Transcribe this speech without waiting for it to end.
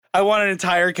I want an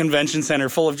entire convention center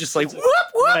full of just like, whoop,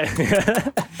 whoop,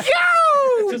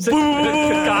 yo! Just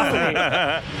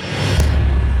cacophony.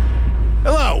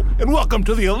 Hello, and welcome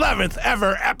to the 11th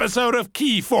ever episode of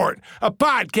Keyfort, a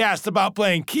podcast about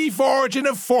playing Keyforge in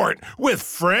a fort with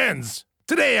friends.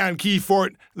 Today on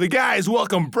Keyfort, the guys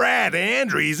welcome Brad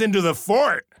Andrews into the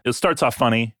fort. It starts off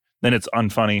funny, then it's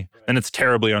unfunny, then it's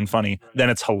terribly unfunny, then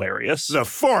it's hilarious. The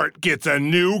fort gets a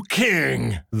new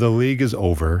king. The league is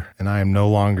over, and I am no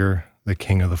longer the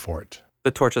king of the fort. The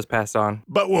torch has passed on.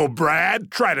 But will Brad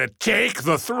try to take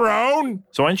the throne?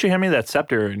 So why don't you hand me that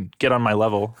scepter and get on my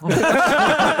level?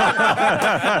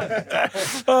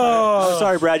 Oh,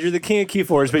 sorry, Brad. You're the king of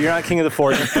Keyforge, but you're not king of the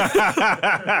fort.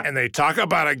 And they talk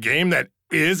about a game that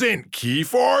isn't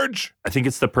Keyforge? I think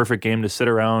it's the perfect game to sit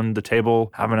around the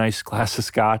table, have a nice glass of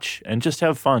scotch, and just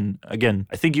have fun. Again,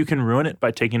 I think you can ruin it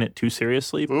by taking it too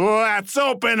seriously. Let's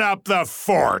open up the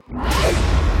fort.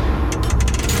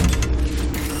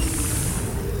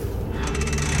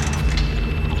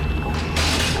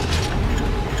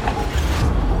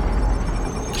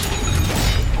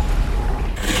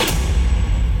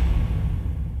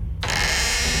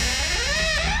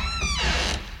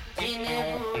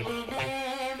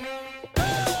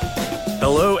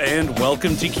 Hello and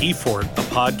welcome to Keyfort, a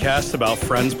podcast about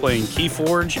friends playing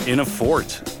Keyforge in a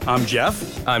fort. I'm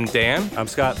Jeff. I'm Dan. I'm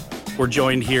Scott. We're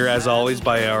joined here, as always,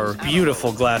 by our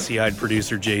beautiful glassy-eyed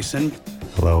producer, Jason.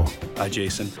 Hello. Hi,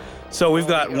 Jason. So we've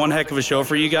got one heck of a show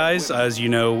for you guys. As you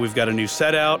know, we've got a new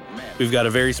set out. We've got a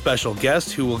very special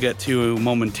guest who we'll get to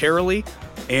momentarily,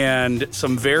 and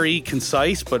some very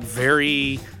concise but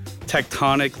very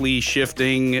tectonically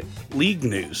shifting league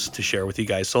news to share with you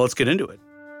guys. So let's get into it.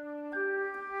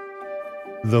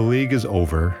 The league is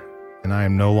over, and I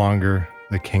am no longer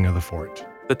the king of the fort.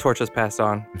 The torch has passed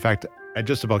on. In fact, I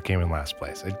just about came in last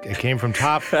place. I came from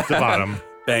top to bottom,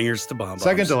 Bangers to bomb.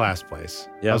 second to last place.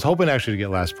 Yep. I was hoping actually to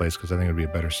get last place because I think it would be a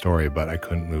better story, but I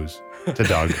couldn't lose to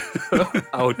Doug.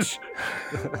 Ouch.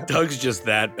 Doug's just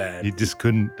that bad. He just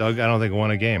couldn't. Doug, I don't think,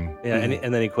 won a game. Yeah,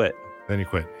 and then he quit. Then he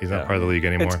quit. He's not Yeah. part of the league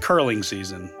anymore. It's curling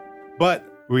season. But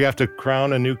we have to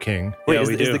crown a new king. Wait, Yeah, is,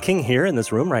 we is do. the king here in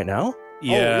this room right now?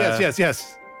 Yeah. Oh, yes.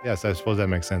 Yes, I suppose that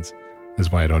makes sense. This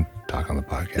is why I don't talk on the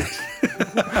podcast.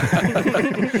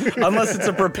 Unless it's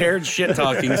a prepared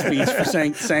shit-talking speech for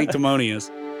sanctimonious.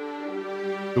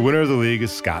 The winner of the league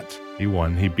is Scott. He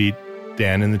won. He beat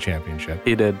Dan in the championship.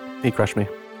 He did. He crushed me.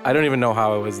 I don't even know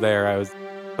how I was there.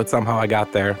 But somehow I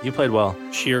got there. You played well.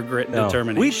 Sheer grit and No.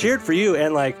 determination. We cheered for you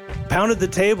and pounded the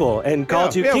table and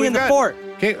called you king we in the got- fort.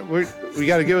 Okay, we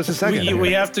got to give us a second.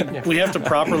 We have to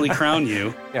properly crown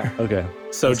you. Okay,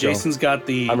 So Let's go. Jason's got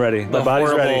the I'm ready. the My body's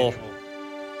horrible, ready.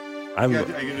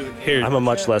 Here. I'm a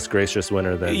much less gracious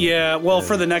winner than Yeah, well,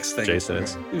 for the next thing, Jason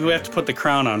is. we have to put the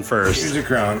crown on first. Here's a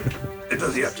crown. It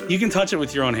does you have to. You can touch it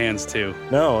with your own hands too.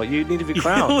 No, you need to be You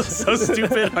crowned. look so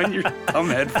stupid on your dumb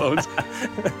headphones.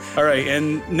 All right,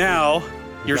 and now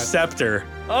your scepter.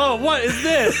 Oh, what is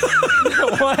this?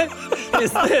 What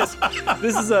is this?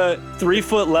 This is a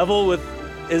 3-foot level with.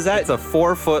 Is that It's a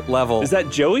 4-foot level. is that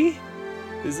Joey?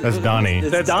 That's Donnie.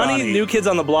 Is That's Donnie, Donnie. New Kids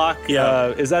on the Block? Yeah.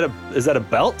 Is that a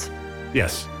belt?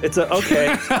 Yes. It's a okay.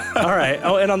 All right.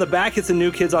 Oh, and on the back it's a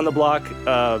New Kids on the Block.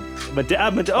 Oh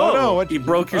no! What? You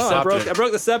broke your Oh, scepter. I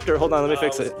broke the scepter. Hold on, let me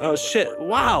fix it. Oh shit!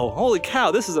 Wow! Holy cow!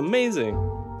 This is amazing.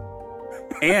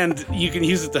 And you can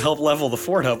use it to help level the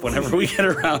fort up whenever we get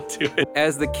around to it.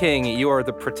 As the king, you are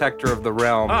the protector of the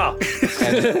realm. Oh.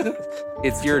 And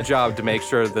it's your job to make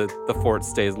sure that the fort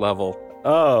stays level.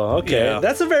 Oh, okay. Yeah.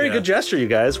 That's a very Yeah. good gesture, you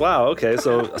guys. Wow. Okay,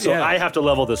 so Yeah. I have to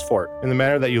level this fort. In the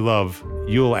manner that you love,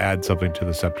 you'll add something to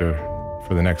the scepter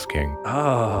for the next king.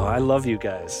 Oh, I love you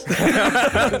guys.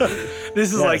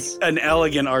 This is Yes. like an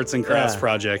elegant arts and crafts Yeah.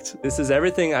 project. This is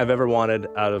everything I've ever wanted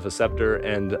out of a scepter,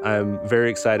 and I'm very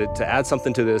excited to add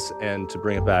something to this and to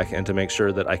bring it back and to make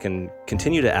sure that I can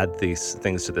continue to add these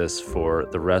things to this for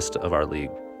the rest of our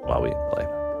league while we play.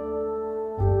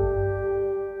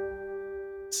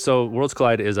 So Worlds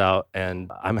Collide is out, and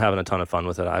I'm having a ton of fun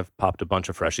with it. I've popped a bunch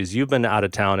of freshies. You've been out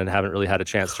of town and haven't really had a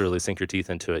chance to really sink your teeth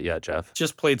into it yet, Jeff.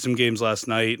 Just played some games last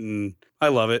night and I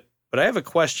love it. But I have a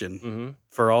question Mm-hmm.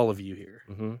 for all of you here.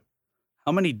 Mm-hmm.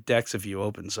 How many decks have you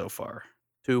opened so far?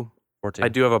 2. 14. I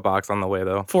do have a box on the way,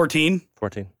 though. 14?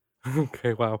 14.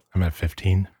 Okay, wow. I'm at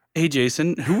 15. Hey,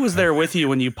 Jason, who was there with you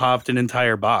when you popped an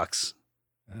entire box?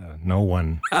 No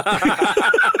one. Because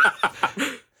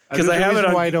I There's a have it reason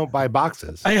on, why I don't buy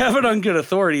boxes. I have it on good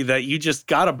authority that you just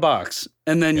got a box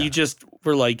and then you just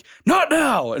were like, not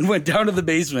now, and went down to the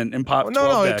basement and popped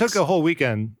 12 No, it decks. took a whole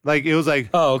weekend. Like it was like,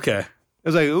 Oh, okay.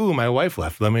 ooh, my wife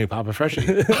left. Let me pop a freshie.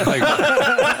 Like,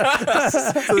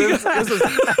 So this was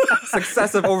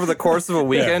successive over the course of a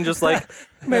weekend, just like,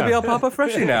 maybe I'll pop a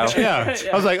freshie now. Yeah.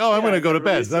 I was like, oh, I'm going to go to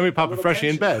bed. Let me pop a freshie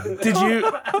in bed.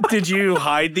 Did you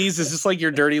hide these? Is this like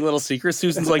your dirty little secret?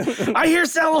 Susan's like, I hear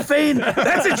cellophane.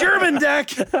 That's a German deck.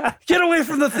 Get away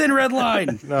from the thin red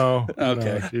line. No.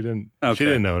 Okay. No, she didn't. Okay. She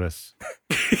didn't notice.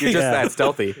 You're just that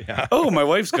stealthy. Oh, my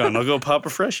wife's gone. I'll go pop a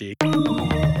freshie.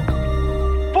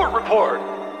 Fort report.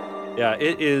 Yeah,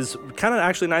 it is kind of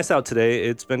actually nice out today.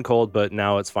 It's been cold, but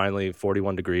now it's finally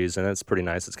 41 degrees, and it's pretty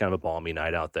nice. It's kind of a balmy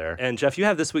night out there. And Jeff, you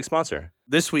have this week's sponsor.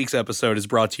 This week's episode is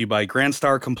brought to you by Grand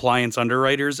Star Compliance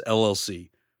Underwriters, LLC.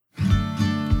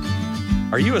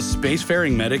 Are you a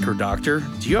spacefaring medic or doctor?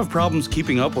 Do you have problems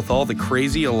keeping up with all the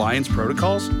crazy Alliance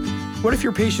protocols? What if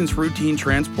your patient's routine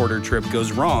transporter trip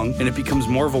goes wrong and it becomes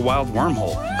more of a wild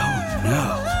wormhole? Oh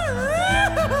no.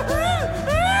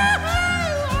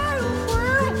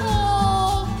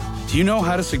 Do you know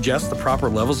how to suggest the proper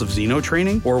levels of Xeno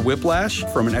training or whiplash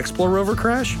from an Explorer rover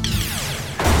crash?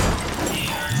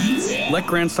 Let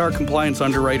Grand Star Compliance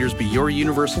Underwriters be your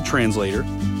universal translator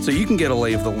so you can get a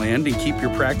lay of the land and keep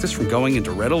your practice from going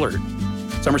into red alert.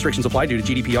 Some restrictions apply due to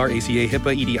GDPR, ACA,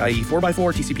 HIPAA, EDIE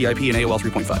 4x4, TCP/IP, and AOL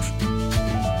 3.5.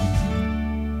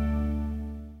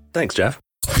 Thanks, Jeff.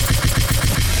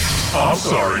 I'm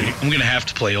sorry. I'm gonna have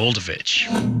to play Oldovich.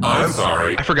 I'm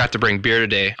sorry. I forgot to bring beer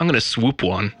today. I'm gonna swoop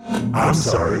one. I'm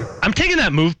sorry. I'm taking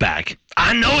that move back.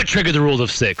 I know it triggered the rule of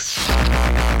 6.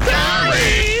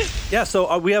 Sorry! Yeah,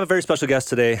 so we have a very special guest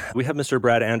today. We have Mr.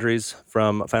 Brad Andrews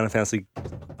from Final Fantasy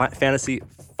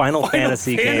Games. Final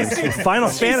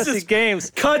Fantasy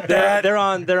Games. Cut that. They're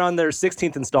on their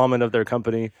 16th installment of their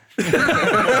company.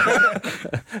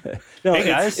 No, Hey,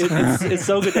 guys. it's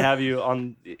so good to have you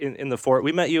in the fort.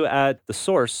 We met you at the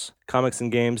Source Comics and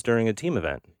Games during a team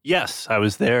event. Yes, I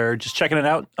was there just checking it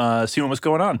out, seeing what was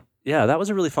going on. Yeah, that was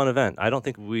a really fun event. I don't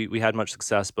think we had much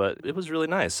success, but it was really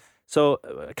nice. So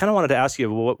I kind of wanted to ask you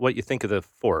what you think of the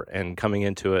fort and coming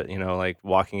into it, like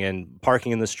walking in,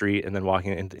 parking in the street, and then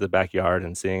walking into the backyard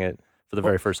and seeing it for the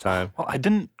very first time. Well, I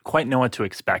didn't quite know what to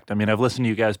expect. I mean, I've listened to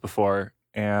you guys before,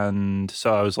 and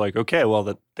so I was like, okay, well,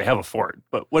 they have a fort.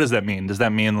 But what does that mean? Does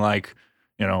that mean like,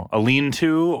 a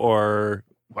lean-to or...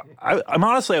 I'm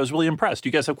honestly, I was really impressed.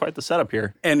 You guys have quite the setup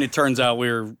here. And it turns out we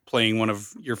were playing one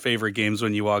of your favorite games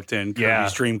when you walked in,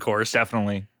 Kirby's Dream Course.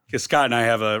 Definitely. Because Scott and I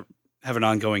have an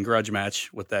ongoing grudge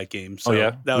match with that game. So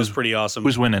yeah? that was pretty awesome.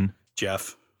 Who's winning?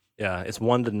 Jeff. Yeah, it's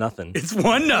 1-0. It's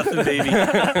 1-0,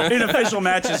 baby. In official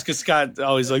matches, because Scott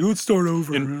always like, let's start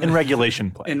over. In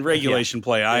regulation play. In regulation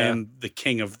play, I am the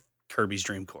king of Kirby's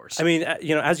Dream Course. I mean,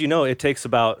 as you know, it takes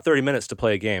about 30 minutes to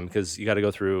play a game because you got to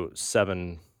go through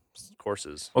 7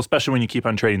 courses. Well, especially when you keep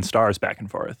on trading stars back and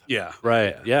forth. Yeah.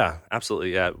 Right. Yeah,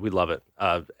 absolutely. Yeah, we love it.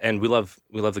 And we love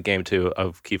the game too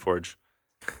of Keyforge.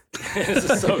 This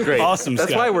is so great. Awesome,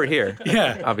 That's Scott. why we're here.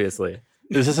 Yeah. Obviously.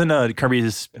 Is this in a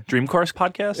Kirby's Dream Course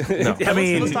podcast? No. Yeah, I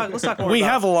mean, let's talk more we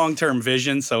about- have a long-term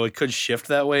vision, so it could shift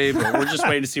that way, but we're just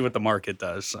waiting to see what the market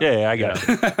does. So. Yeah, I got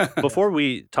it. Before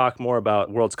we talk more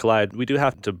about Worlds Collide, we do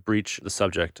have to breach the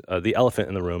subject, the elephant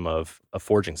in the room of a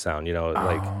forging sound.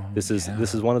 This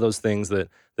is one of those things that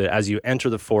as you enter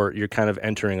the fort, you're kind of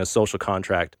entering a social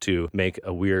contract to make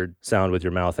a weird sound with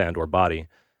your mouth and or body.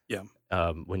 Yeah.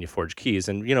 When you forge keys.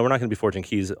 And, we're not going to be forging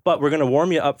keys, but we're going to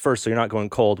warm you up first so you're not going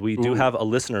cold. We do have a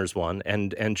listener's one,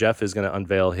 and Jeff is going to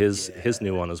unveil his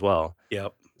new one as well.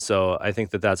 Yep. So I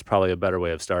think that's probably a better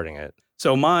way of starting it.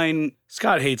 So mine,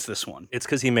 Scott hates this one. It's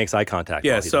because he makes eye contact.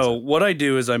 Yeah, while he does so it. what I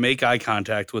do is I make eye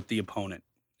contact with the opponent,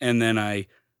 and then I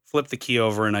flip the key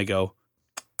over and I go,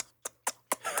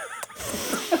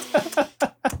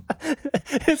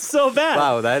 It's so bad.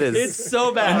 Wow, that is. It's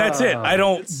so bad. and that's it. I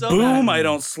don't so boom, bad. I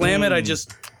don't slam it, I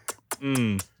just,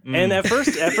 And at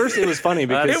first it was funny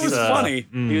because it was funny.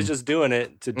 He was just doing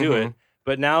it to do it.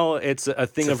 But now it's a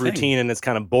thing It's a of thing. routine, and it's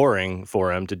kind of boring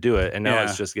for him to do it. And now Yeah.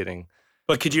 it's just getting.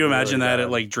 But could you imagine Really that bad.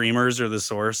 at like Dreamers or The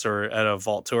Source or at a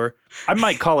Vault Tour? I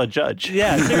might call a judge.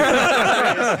 Yeah.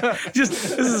 Just,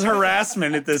 this is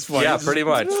harassment at this point. Yeah, This is pretty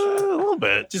much. A little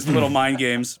bit. Just little mind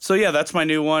games. So yeah, that's my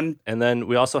new one. And then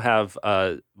we also have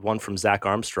one from Zach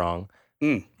Armstrong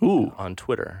Ooh, on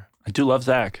Twitter. I do love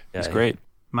Zach. He's Yeah, great.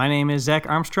 My name is Zach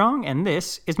Armstrong, and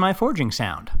this is my forging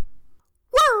sound.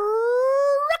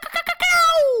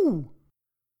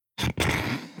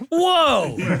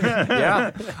 Whoa!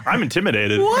 Yeah. I'm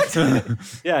intimidated.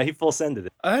 Yeah, he full sended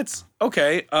it. That's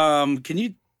okay. Can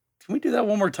we do that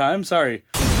one more time? Sorry.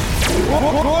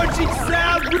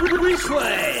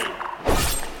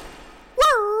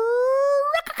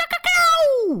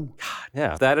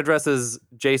 Yeah. That addresses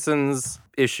Jason's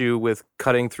issue with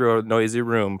cutting through a noisy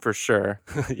room for sure.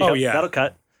 Oh, yeah. That'll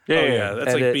cut. Yeah,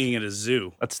 that's And like being at a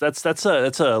zoo. That's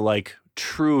a like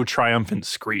true triumphant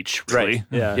screech, really.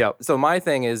 Yeah. Yeah. So my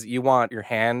thing is you want your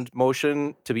hand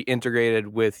motion to be integrated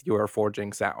with your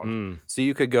forging sound. So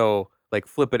you could go like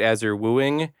flip it as you're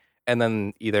wooing and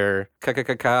then either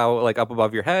ka-ka-ka-cow like up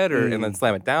above your head and then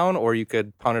slam it down, or you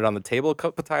could pound it on the table a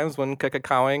couple times when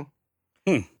ka-ka-cowing.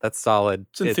 That's solid.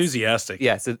 It's enthusiastic.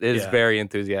 Yes, it is very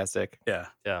enthusiastic. Yeah.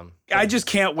 Yeah. I just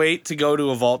can't wait to go to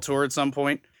a vault tour at some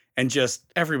point and just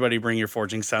everybody bring your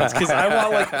forging sounds, because I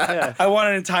want I want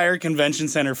an entire convention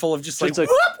center full of just like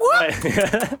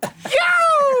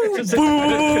It's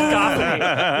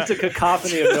a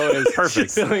cacophony of noise.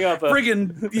 Perfect. Filling up a...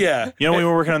 friggin' yeah. You know, when we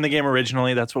were working on the game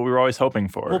originally, that's what we were always hoping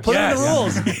for. Well, put it in the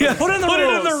rules. Yeah, Put it in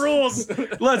the rules.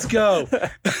 Let's go.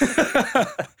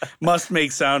 Must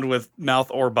make sound with mouth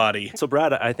or body. So,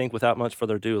 Brad, I think without much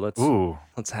further ado,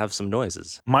 let's have some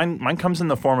noises. Mine comes in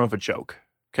the form of a joke.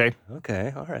 Okay.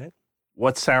 Okay, all right.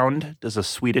 What sound does a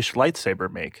Swedish lightsaber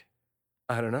make?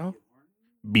 I don't know.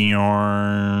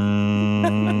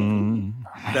 Bjorn.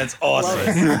 That's awesome.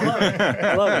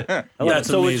 I love it. That's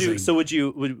so amazing.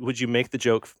 would you make the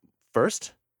joke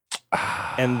first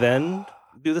and then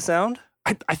do the sound?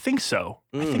 I think so.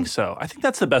 I think so. I think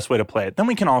that's the best way to play it. Then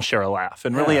we can all share a laugh.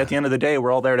 And really, at the end of the day,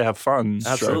 we're all there to have fun.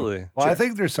 Absolutely. Well, I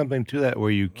think there's something to that where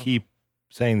you keep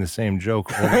saying the same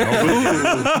joke over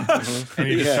and over. And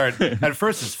you just start, at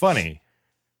first it's funny,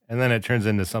 and then it turns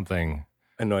into something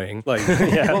Annoying. Like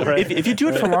Well, if you do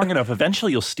it for long enough,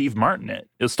 eventually you'll Steve Martin it.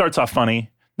 It starts off funny,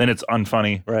 then it's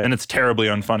unfunny, Right. then it's terribly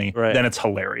unfunny, Right. then it's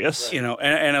hilarious. you know,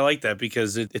 and I like that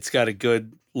because it's got a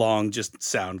good long just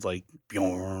sound like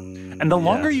Bjorn. And the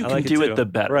longer you I can like it do too. it, the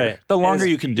better. Right. The longer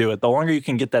you can do it, the longer you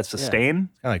can get that sustain. kind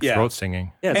of like Yeah. throat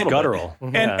singing. Yeah, it's And- guttural.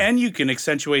 and you can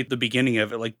accentuate the beginning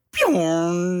of it like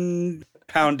Bjorn,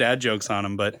 pound dad jokes on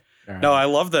him. But no, I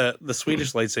love the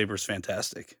Swedish lightsaber is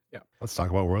fantastic. Let's talk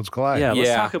about Worlds Collide. Yeah, let's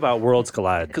Yeah. talk about Worlds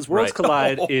Collide. Because Worlds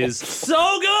Collide is so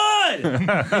good!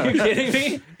 Are you kidding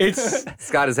me? It's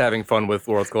Scott is having fun with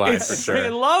Worlds Collide for I sure.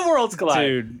 love Worlds Collide.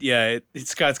 dude, yeah,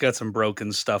 Scott's got some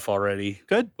broken stuff already.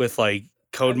 Good. With like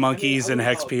code monkeys and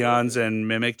hex peons and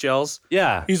mimic gels.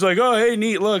 Yeah. He's like, oh hey,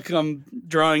 neat, look, I'm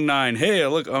drawing 9. Hey,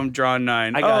 look, I'm drawing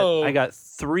 9. I got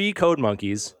 3 code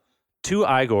monkeys, 2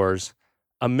 Igors,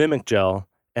 a mimic gel,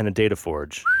 and a data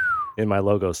forge in my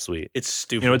logo suite. It's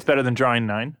stupid. You know what's better than drawing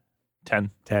 9?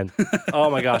 10. 10. Oh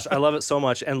my gosh, I love it so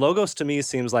much. And Logos to me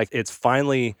seems like it's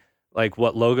finally like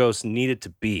what Logos needed to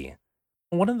be.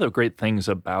 One of the great things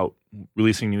about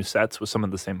releasing new sets with some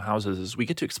of the same houses is we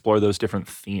get to explore those different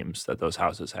themes that those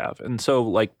houses have. And so,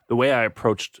 like, the way I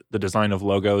approached the design of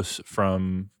Logos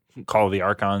from Call of the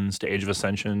Archons to Age of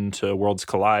Ascension to Worlds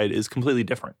Collide is completely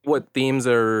different. What themes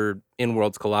are in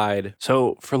Worlds Collide?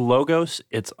 So for Logos,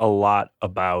 it's a lot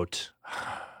about,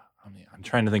 I'm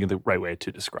trying to think of the right way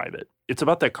to describe it. It's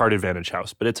about that card advantage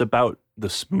house, but it's about the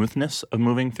smoothness of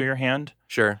moving through your hand.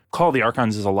 Sure. Call of the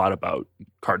Archons is a lot about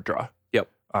card draw. Yep.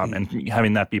 And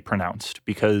having that be pronounced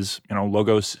because, you know,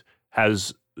 Logos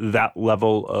has that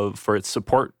level of, for its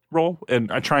support role.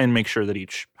 And I try and make sure that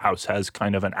each house has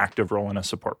kind of an active role and a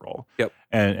support role. Yep.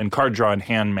 And card draw and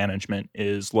hand management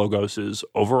is Logos's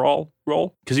overall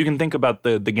role. Because you can think about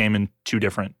the game in 2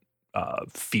 different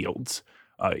fields.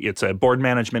 It's a board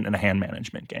management and a hand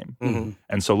management game. Mhm.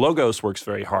 And so Logos works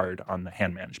very hard on the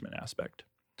hand management aspect.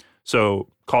 So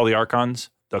Call of the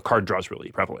Archons, the card draw is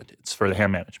really prevalent. It's for the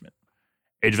hand management.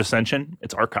 Age of Ascension,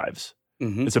 it's archives.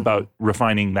 Mhm. It's about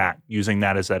refining that, using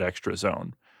that as that extra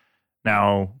zone.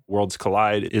 Now, Worlds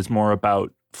Collide is more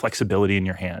about flexibility in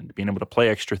your hand, being able to play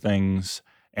extra things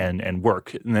and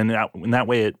work. And then in that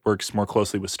way, it works more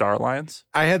closely with Star Alliance.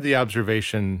 I had the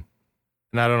observation,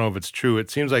 and I don't know if it's true.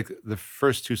 It seems like the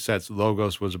first 2 sets,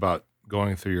 Logos was about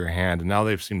going through your hand, and now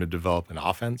they've seemed to develop an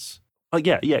offense. Oh,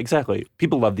 yeah, exactly.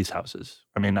 People love these houses.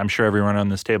 I mean, I'm sure everyone on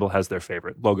this table has their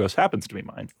favorite. Logos happens to be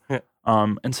mine. Yeah.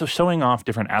 And so showing off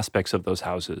different aspects of those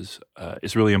houses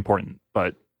is really important,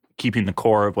 but keeping the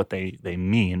core of what they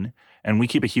mean. And we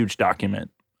keep a huge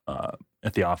document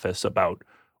at the office about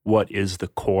what is the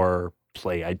core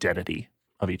play identity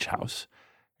of each house.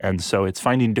 And so it's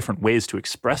finding different ways to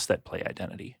express that play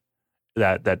identity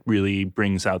that really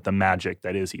brings out the magic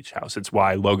that is each house. It's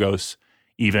why Logos,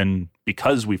 even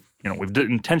because we've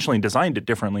intentionally designed it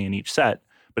differently in each set,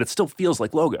 but it still feels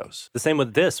like Logos. The same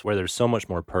with this, where there's so much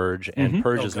more Purge, and Mhm.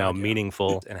 Purge is now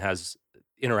meaningful and has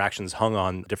interactions hung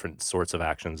on different sorts of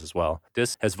actions as well.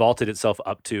 This has vaulted itself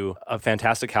up to a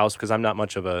fantastic house because I'm not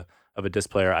much of a disc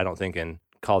player, I don't think, in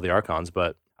Call of the Archons,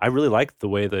 but I really like the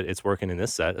way that it's working in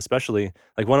this set, especially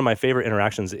like one of my favorite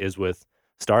interactions is with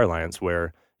Star Alliance,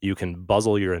 where You can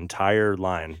buzzle your entire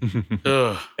line,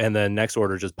 Ugh. and then next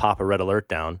order just pop a red alert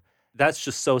down. That's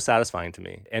just so satisfying to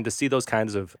me. And to see those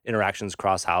kinds of interactions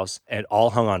cross house and all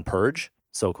hung on Purge,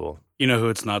 so cool. You know who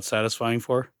it's not satisfying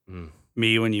for? Mm.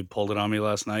 Me when you pulled it on me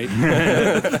last night.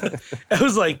 I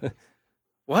was like,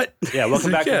 what? Yeah,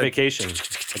 welcome back Yeah. from vacation.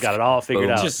 I got it all figured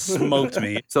out. Just smoked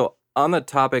me. So on the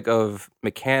topic of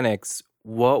mechanics,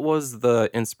 what was the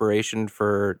inspiration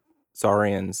for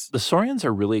Saurians? The Saurians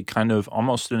are really kind of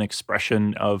almost an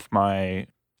expression of my.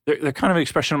 They're kind of an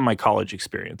expression of my college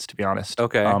experience, to be honest.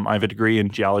 Okay. I have a degree in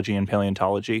geology and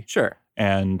paleontology, Sure.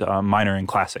 and minor in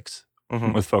classics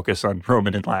Mhm. with focus on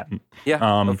Roman and Latin.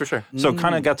 Yeah, for sure. So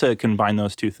kind of got to combine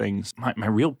those two things. My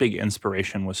real big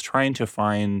inspiration was trying to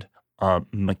find a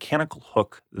mechanical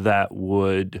hook that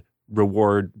would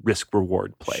reward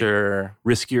risk-reward play, Sure.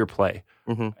 riskier play.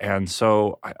 Mhm. And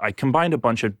so I combined a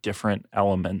bunch of different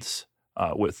elements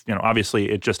with,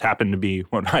 obviously it just happened to be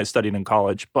what I studied in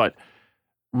college, but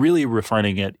really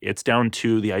refining it, it's down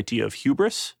to the idea of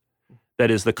hubris that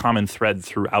is the common thread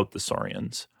throughout the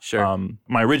Saurians. Sure.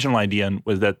 My original idea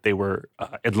was that they were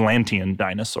Atlantean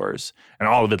dinosaurs, and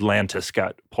all of Atlantis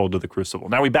got pulled to the crucible.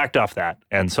 Now we backed off that,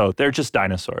 and so they're just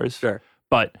dinosaurs. Sure.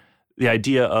 But the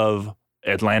idea of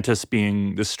Atlantis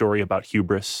being the story about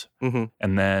hubris, Mm-hmm.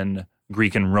 and then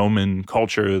Greek and Roman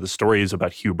culture, the stories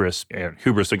about hubris and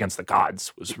hubris against the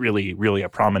gods was really, really a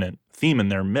prominent theme in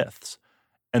their myths.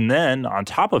 And then on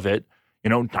top of it,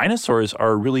 dinosaurs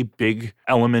are a really big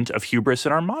element of hubris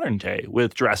in our modern day,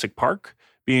 with Jurassic Park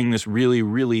being this really,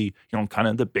 really, kind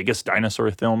of the biggest dinosaur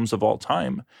films of all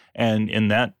time. And in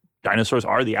that, dinosaurs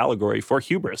are the allegory for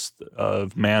hubris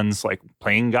of man's like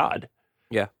playing God.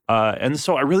 Yeah. And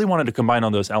so I really wanted to combine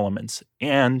all those elements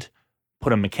and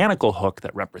put a mechanical hook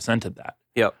that represented that.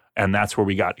 Yep. And that's where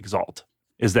we got Exalt.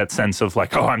 Is that sense of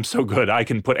like, oh, I'm so good. I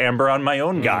can put amber on my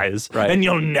own guys, right. and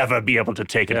you'll never be able to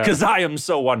take it because I am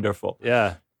so wonderful.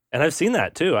 Yeah. And I've seen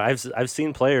that too. I've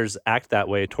seen players act that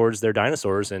way towards their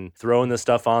dinosaurs and throwing this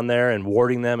stuff on there and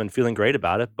warding them and feeling great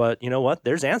about it. But you know what?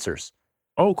 There's answers.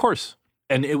 Oh, of course.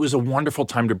 And it was a wonderful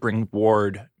time to bring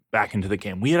Ward back into the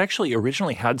game. We had actually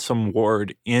originally had some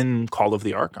Ward in Call of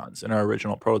the Archons in our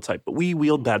original prototype, but we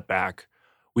wheeled that back.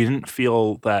 We didn't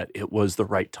feel that it was the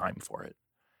right time for it.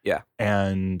 Yeah.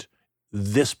 And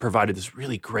this provided this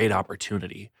really great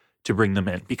opportunity to bring them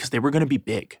in because they were going to be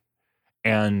big.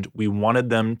 And we wanted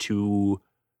them to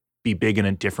be big in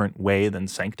a different way than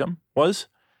Sanctum was.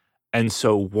 And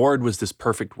so Ward was this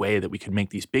perfect way that we could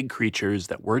make these big creatures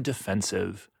that were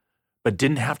defensive, but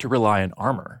didn't have to rely on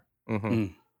armor. Mm-hmm.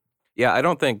 Mm. Yeah, I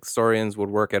don't think Saurians would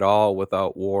work at all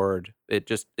without Ward. It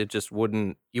just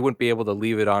wouldn't. You wouldn't be able to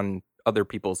leave it on other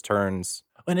people's turns.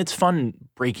 And it's fun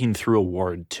breaking through a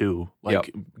ward too,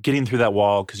 like getting through that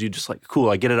wall because you just like, cool,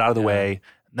 I get it out of the way,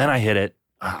 then I hit it.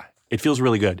 It feels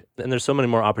really good. And there's so many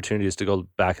more opportunities to go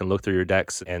back and look through your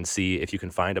decks and see if you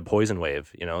can find a poison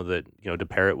wave, to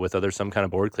pair it with some kind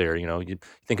of board clear. You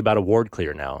think about a ward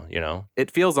clear now,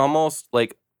 It feels almost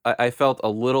like I felt a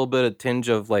little bit of tinge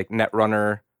of like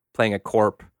Netrunner playing a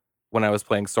corp when I was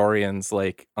playing Saurians.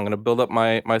 Like, I'm going to build up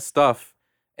my stuff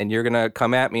and you're going to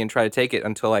come at me and try to take it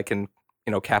until I can,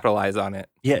 capitalize on it.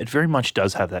 Yeah, it very much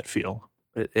does have that feel.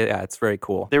 It's very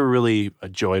cool. They were really a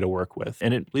joy to work with.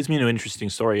 And it leads me to an interesting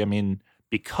story. I mean,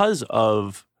 because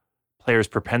of players'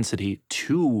 propensity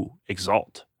to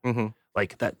exalt, Mm-hmm.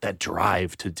 like that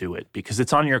drive to do it, because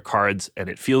it's on your cards and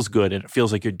it feels good and it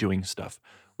feels like you're doing stuff.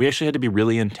 We actually had to be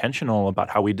really intentional about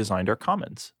how we designed our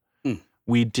commons.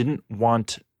 We didn't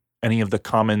want any of the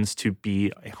commons to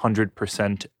be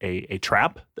 100% a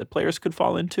trap that players could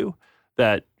fall into.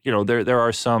 That, there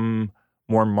are some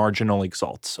more marginal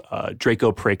exalts.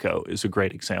 Draco Praco is a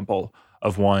great example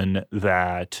of one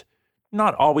that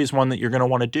not always one that you're going to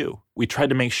want to do. We tried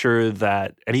to make sure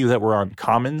that any that were on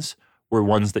commons were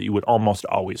ones that you would almost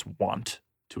always want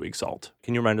to exalt.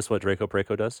 Can you remind us what Draco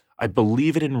Praco does? I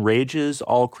believe it enrages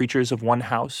all creatures of one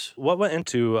house. What went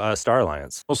into Star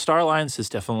Alliance? Well, Star Alliance is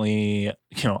definitely,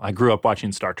 I grew up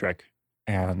watching Star Trek,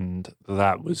 and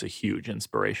that was a huge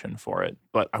inspiration for it.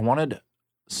 But I wanted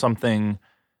something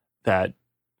that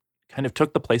kind of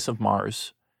took the place of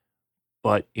Mars,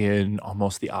 but in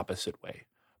almost the opposite way.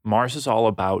 Mars is all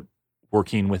about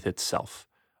working with itself,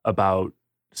 about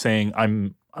saying,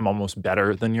 I'm almost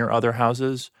better than your other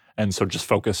houses, and so just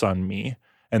focus on me,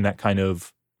 and that kind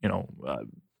of,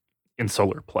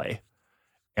 insular play.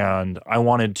 And I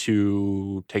wanted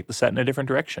to take the set in a different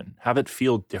direction, have it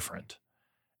feel different.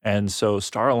 And so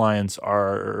Star Alliance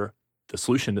are the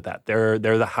solution to that. They're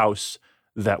the house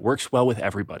that works well with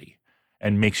everybody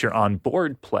and makes your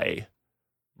on-board play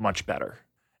much better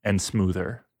and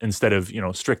smoother instead of,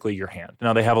 strictly your hand.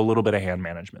 Now they have a little bit of hand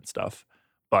management stuff,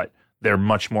 but they're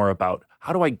much more about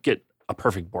how do I get a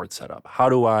perfect board set up? How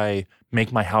do I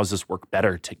make my houses work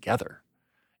better together?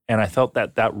 And I felt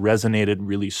that resonated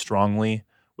really strongly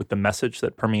with the message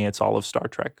that permeates all of Star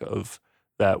Trek of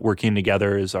that working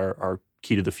together is our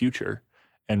key to the future.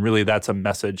 And really that's a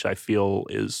message I feel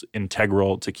is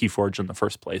integral to Keyforge in the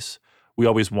first place. We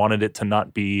always wanted it to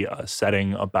not be a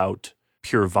setting about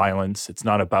pure violence. It's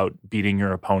not about beating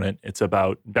your opponent. It's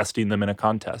about besting them in a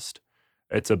contest.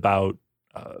 It's about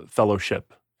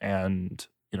fellowship and,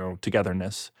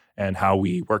 togetherness and how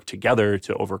we work together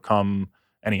to overcome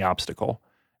any obstacle.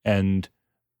 And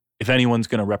if anyone's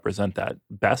going to represent that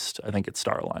best, I think it's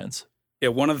Star Alliance. Yeah,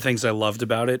 one of the things I loved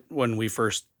about it when we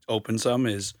first opened some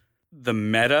is the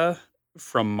meta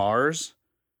from Mars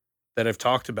that I've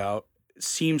talked about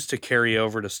seems to carry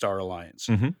over to Star Alliance.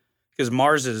 Because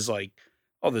Mars is like,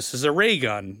 oh, this is a ray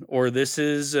gun, or this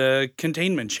is a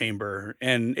containment chamber.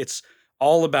 And it's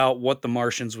all about what the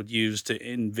Martians would use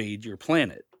to invade your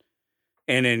planet.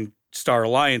 And in Star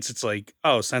Alliance, it's like,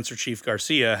 oh, Sensor Chief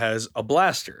Garcia has a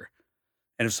blaster.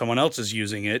 And if someone else is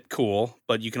using it, cool.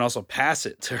 But you can also pass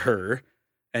it to her,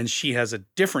 and she has a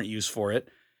different use for it.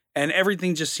 And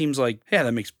everything just seems like, yeah,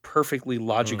 that makes perfectly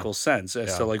logical sense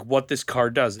as to like what this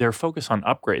card does. Their focus on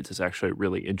upgrades is actually a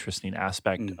really interesting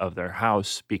aspect of their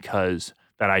house, because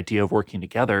that idea of working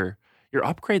together, your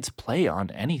upgrades play on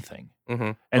anything.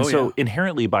 And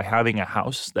inherently by having a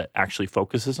house that actually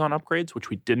focuses on upgrades, which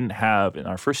we didn't have in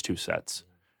our first two sets,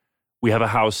 we have a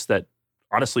house that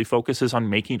honestly focuses on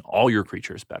making all your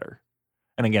creatures better.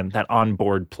 And again, that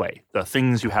onboard play, the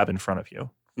things you have in front of you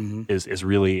is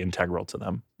really integral to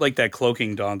them. Like that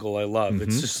cloaking dongle I love.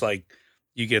 It's just like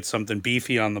you get something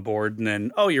beefy on the board and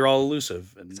then, oh, you're all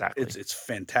elusive. And exactly. It's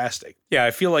fantastic. Yeah,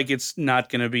 I feel like it's not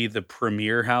going to be the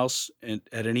premier house at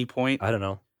any point. I don't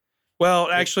know.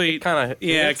 Well, actually, kind of take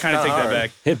that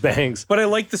back. It bangs. But I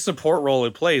like the support role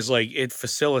it plays. Like, it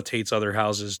facilitates other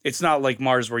houses. It's not like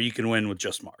Mars where you can win with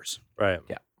just Mars. Right.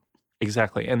 Yeah.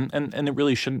 Exactly. And it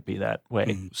really shouldn't be that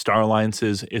way. Star Alliance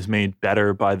is made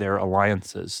better by their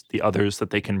alliances, the others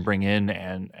that they can bring in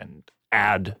and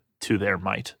add to their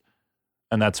might.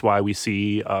 And that's why we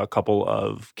see a couple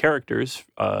of characters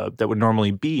that would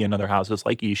normally be in other houses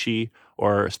like Ishii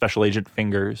or Special Agent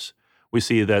Fingers. We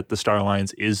see that the Star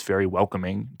Alliance is very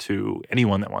welcoming to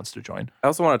anyone that wants to join. I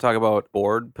also want to talk about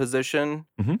board position.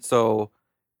 So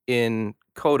in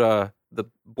Coda, the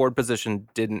board position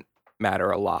didn't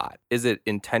matter a lot. Is it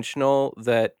intentional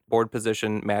that board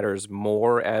position matters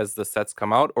more as the sets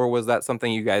come out? Or was that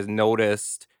something you guys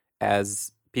noticed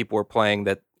as people were playing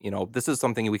that, this is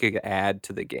something we could add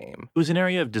to the game? It was an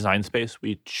area of design space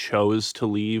we chose to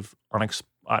leave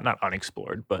not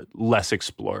unexplored, but less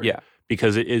explored. Yeah.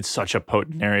 Because it's such a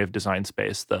potent area of design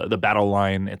space. The battle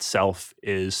line itself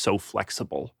is so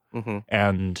flexible.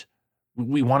 And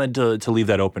we wanted to leave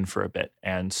that open for a bit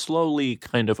and slowly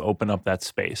kind of open up that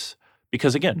space.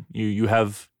 Because again, you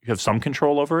have some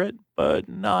control over it, but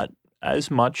not as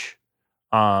much.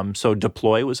 So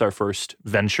Deploy was our first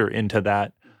venture into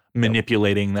that,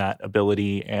 manipulating that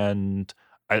ability, and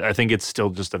I think it's still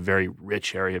just a very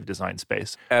rich area of design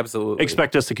space. Absolutely.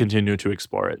 Expect us to continue to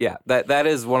explore it. Yeah, that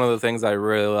is one of the things I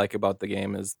really like about the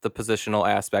game is the positional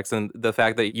aspects, and the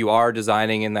fact that you are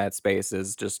designing in that space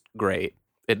is just great.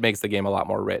 It makes the game a lot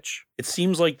more rich. It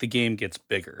seems like the game gets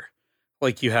bigger.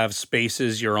 Like you have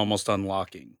spaces you're almost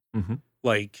unlocking.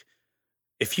 Like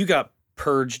if you got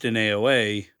purged in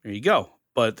AOA, there you go.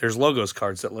 But there's logos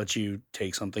cards that let you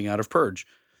take something out of purge.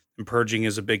 And purging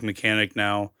is a big mechanic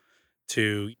now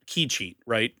to key cheat,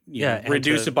 right?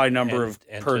 Reduce it by number of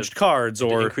purged cards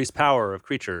or increase power of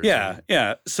creatures.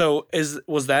 Yeah. So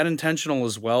was that intentional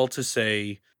as well to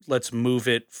say, let's move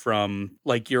it from,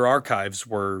 like, your archives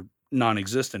were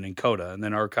non-existent in Coda, and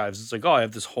then archives, it's like, oh, I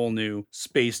have this whole new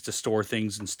space to store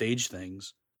things and stage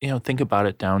things. Think about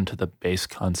it down to the base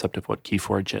concept of what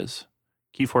Keyforge is.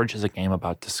 Keyforge is a game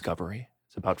about discovery.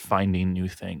 It's about finding new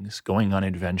things, going on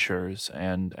adventures,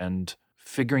 and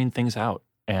figuring things out.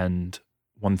 And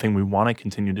one thing we want to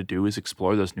continue to do is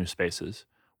explore those new spaces.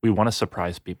 We want to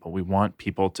surprise people. We want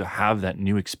people to have that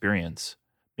new experience.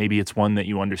 Maybe it's one that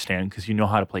you understand because you know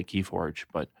how to play Keyforge.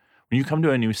 But when you come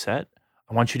to a new set,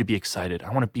 I want you to be excited.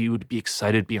 I want you to be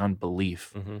excited beyond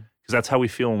belief. Because that's how we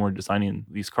feel when we're designing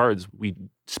these cards. We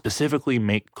specifically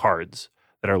make cards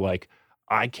that are like,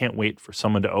 I can't wait for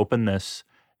someone to open this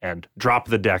and drop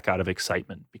the deck out of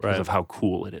excitement because of how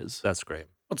cool it is. That's great.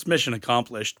 Well, it's mission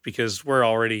accomplished because we're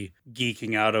already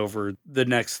geeking out over the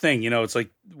next thing. It's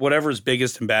like whatever's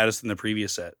biggest and baddest in the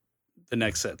previous set, the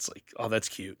next set's like, oh, that's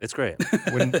cute. It's great.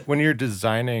 When you're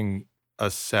designing a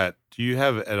set, do you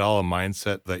have at all a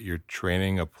mindset that you're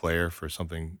training a player for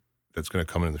something that's going to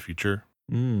come in the future?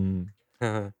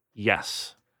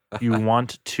 Yes. You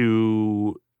want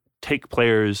to take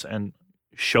players and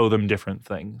show them different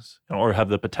things, or have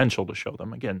the potential to show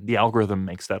them. Again, the algorithm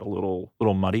makes that a little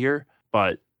muddier,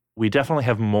 but we definitely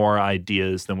have more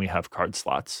ideas than we have card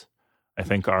slots. I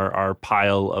think our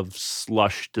pile of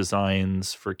slush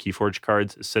designs for Keyforge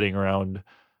cards is sitting around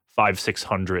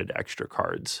 500-600 extra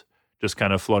cards, just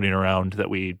kind of floating around that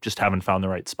we just haven't found the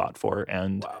right spot for.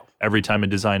 And every time we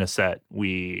design a set,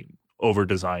 we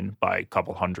over-design by a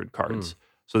couple hundred cards.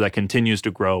 So that continues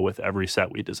to grow with every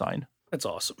set we design. That's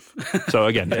awesome. So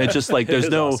again, it's just like there's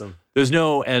awesome.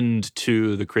 no end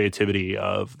to the creativity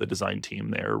of the design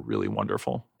team. They're really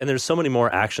wonderful. And there's so many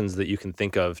more actions that you can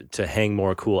think of to hang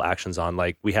more cool actions on.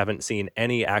 Like we haven't seen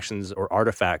any actions or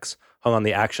artifacts hung on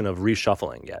the action of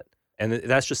reshuffling yet. And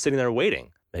that's just sitting there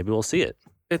waiting. Maybe we'll see it.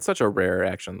 It's such a rare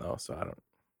action though, so I don't.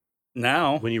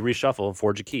 Now, When you reshuffle,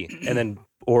 forge a key. And then,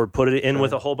 or put it in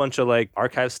with a whole bunch of like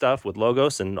archive stuff with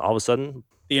logos, and all of a sudden.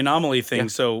 the anomaly thing.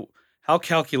 So how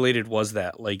calculated was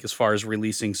that? Like as far as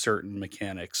releasing certain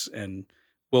mechanics, and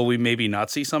will we maybe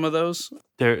not see some of those?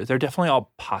 They're definitely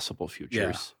all possible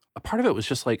futures. A part of it was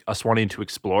just like us wanting to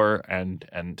explore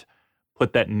and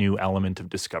put that new element of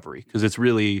discovery. Because it's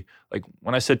really like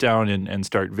when I sit down and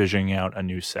start visioning out a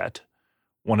new set,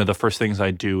 one of the first things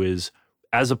I do is,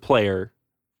 as a player,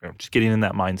 just getting in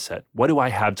that mindset, what do I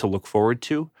have to look forward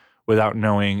to without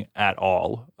knowing at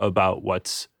all about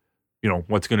what's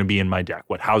going to be in my deck?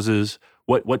 What houses,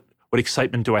 what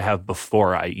excitement do I have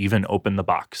before I even open the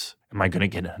box? Am I going to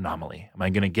get an anomaly? Am I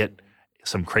going to get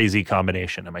some crazy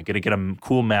combination? Am I going to get a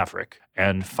cool Maverick?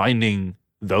 And finding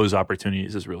those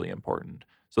opportunities is really important.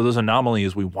 So those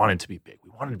anomalies, we want it to be big.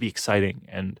 We want it to be exciting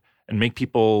and make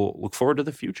people look forward to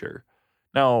the future.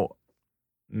 Now,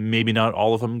 maybe not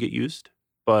all of them get used,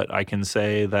 but I can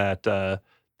say that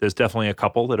there's definitely a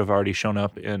couple that have already shown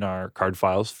up in our card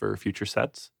files for future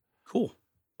sets. Cool.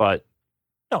 But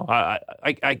no, I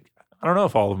don't know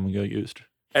if all of them get used.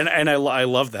 And I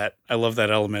love that. I love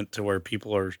that element to where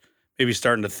people are maybe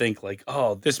starting to think like,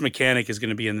 oh, this mechanic is going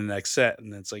to be in the next set.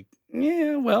 And it's like,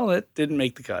 yeah, well, it didn't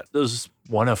make the cut. Those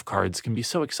one-off cards can be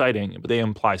so exciting, but they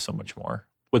imply so much more.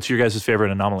 What's your guys'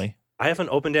 favorite anomaly? I haven't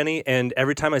opened any, and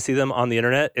every time I see them on the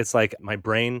internet, it's like my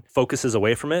brain focuses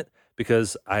away from it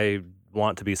because I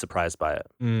want to be surprised by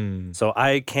it. So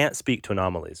I can't speak to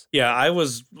anomalies. Yeah, I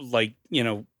was like,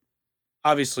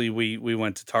 obviously we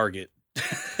went to Target.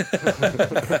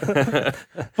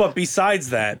 But besides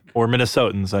that, Or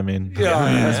Minnesotans, I mean.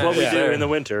 That's what we do in the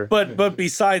winter. But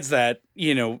besides that,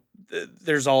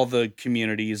 there's all the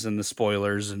communities and the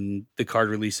spoilers and the card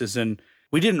releases, and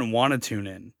we didn't want to tune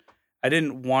in. I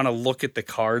didn't want to look at the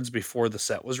cards before the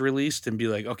set was released and be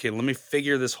like, okay, let me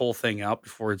figure this whole thing out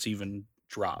before it's even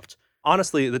dropped.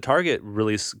 Honestly, the Target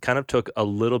release kind of took a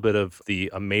little bit of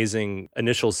the amazing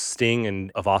initial sting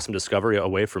and of awesome discovery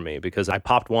away from me, because I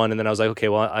popped one and then I was like, okay,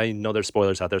 well, I know there's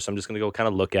spoilers out there, so I'm just going to go kind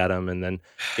of look at them. And then,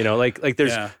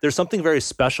 there's something very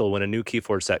special when a new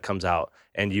Keyforge set comes out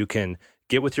and you can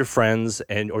get with your friends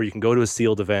or you can go to a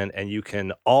sealed event and you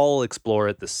can all explore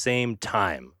at the same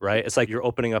time, right? It's like you're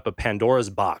opening up a Pandora's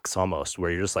box almost,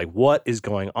 where you're just like, what is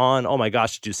going on? Oh my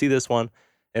gosh, did you see this one?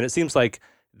 And it seems like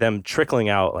them trickling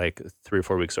out like 3 or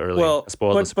 4 weeks early.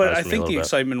 But I think the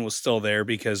excitement was still there,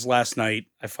 because last night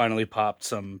I finally popped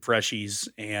some freshies,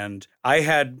 and I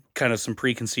had kind of some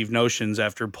preconceived notions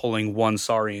after pulling one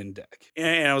Saurian deck.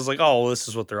 And I was like, oh, well, this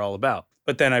is what they're all about.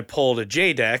 But then I pulled a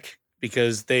J deck,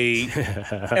 because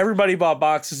everybody bought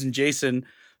boxes, and Jason,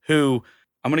 who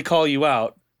I'm going to call you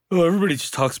out. Oh, everybody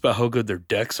just talks about how good their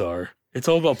decks are. It's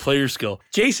all about player skill.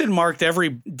 Jason marked every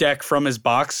deck from his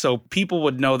box so people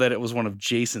would know that it was one of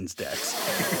Jason's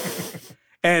decks.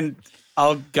 And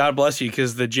God bless you,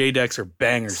 because the J decks are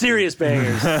bangers. Serious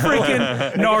bangers.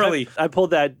 Freaking gnarly. I pulled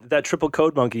that triple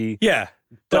code monkey. Yeah.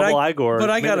 Double Igor. But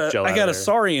I got a a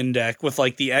Saurian deck with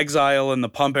like the exile and the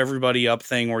pump everybody up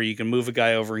thing where you can move a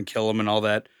guy over and kill him and all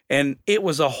that. And it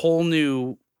was a whole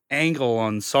new angle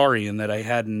on Saurian that I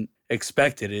hadn't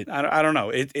expected. It. I don't know.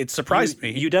 It surprised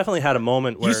me. You definitely had a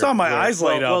moment where you saw my eyes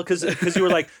light up. Well, because you were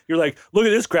like, look at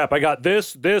this crap. I got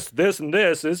this, and this.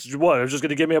 This is what? It's just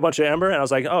going to give me a bunch of ember. And I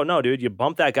was like, oh no, dude, you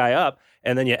bump that guy up,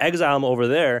 and then you exile him over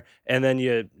there, and then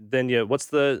you what's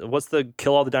the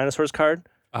kill all the dinosaurs card?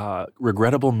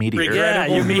 Regrettable Meteor. Yeah,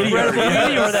 you regrettable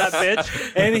meteor that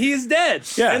bitch, and he's dead.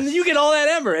 Yeah. And you get all that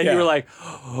ember, and you were like,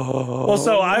 oh. Well,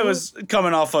 so I was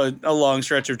coming off a long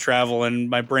stretch of travel, and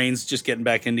my brain's just getting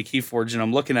back into Keyforge, and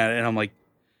I'm looking at it, and I'm like,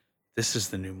 this is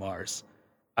the new Mars.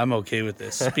 I'm okay with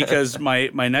this because my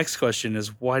next question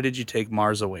is, why did you take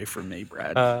Mars away from me,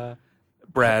 Brad?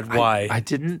 Brad, why? I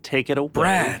didn't take it away.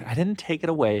 Brad. I didn't take it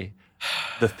away.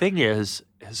 The thing is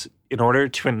in order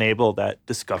to enable that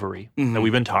discovery that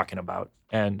we've been talking about,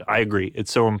 and I agree,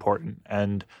 it's so important.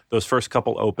 And those first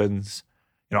couple opens,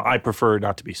 I prefer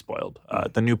not to be spoiled.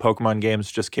 The new Pokemon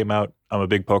games just came out. I'm a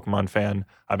big Pokemon fan.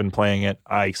 I've been playing it.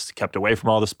 I kept away from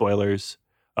all the spoilers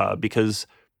because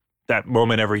that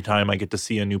moment every time I get to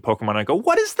see a new Pokemon, I go,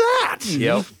 "What is that?"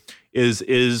 Yep.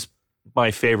 Is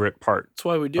my favorite part That's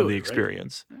why we do of the it,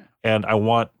 experience. Right? And I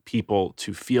want people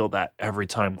to feel that every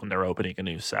time when they're opening a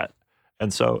new set.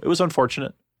 And so it was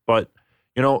unfortunate, but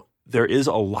there is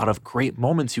a lot of great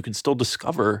moments you can still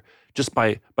discover just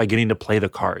by getting to play the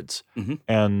cards.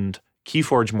 And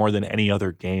Keyforge, more than any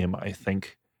other game, I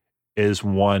think, is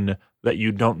one that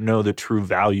you don't know the true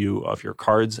value of your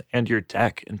cards and your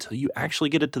deck until you actually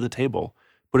get it to the table,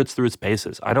 put it through its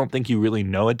paces. I don't think you really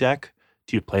know a deck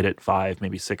till you've played it 5,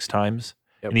 maybe 6 times.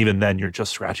 Yep. And even then, you're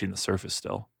just scratching the surface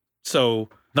still. So,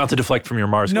 not to deflect from your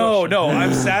Mars No, question.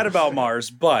 I'm sad about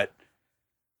Mars, but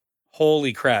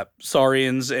holy crap,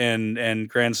 Saurians and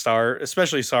Grand Star,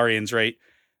 especially Saurians, right?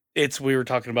 We were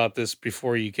talking about this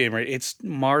before you came, right? It's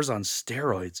Mars on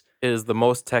steroids. It is the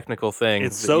most technical thing.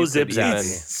 It's so zip-zappy.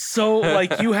 So,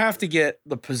 you have to get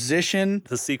the position,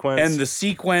 the sequence,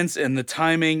 and the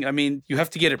timing. I mean, you have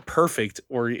to get it perfect,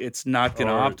 or it's not going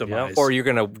to optimize. Yeah. Or you're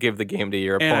going to give the game to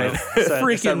your opponent.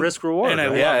 It's that risk reward. And I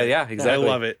right? love it. Exactly. I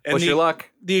love it. And What's your luck?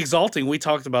 The Exalting, we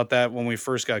talked about that when we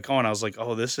first got going. I was like,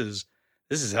 oh, this is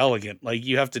elegant.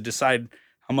 You have to decide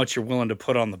how much you're willing to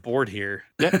put on the board here.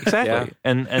 Yeah, exactly.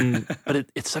 And but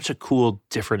it's such a cool,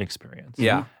 different experience.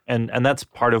 Yeah. And that's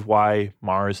part of why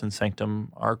Mars and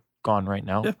Sanctum are gone right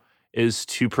now, is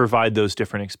to provide those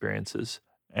different experiences.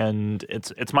 And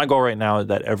it's my goal right now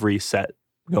that every set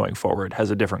going forward has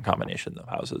a different combination of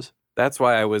houses. That's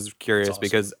why I was curious,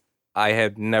 because I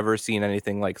had never seen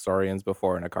anything like Saurians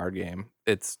before in a card game.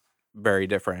 It's very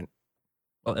different.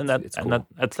 Well, and It's cool.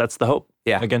 that's the hope.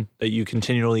 Yeah. Again, that you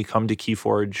continually come to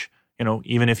Keyforge,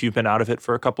 even if you've been out of it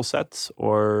for a couple sets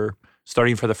or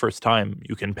starting for the first time,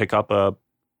 you can pick up a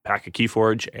pack of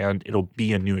Keyforge and it'll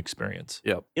be a new experience.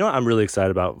 Yep. You know what I'm really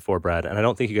excited about for Brad, and I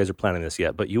don't think you guys are planning this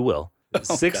yet, but you will.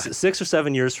 6 or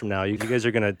 7 years from now, you guys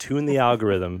are going to tune the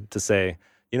algorithm to say,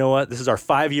 you know what? This is our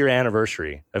 5-year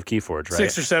anniversary of Keyforge, right?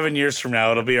 6 or 7 years from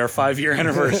now, it'll be our 5-year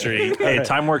anniversary. Hey,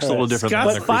 time works a little different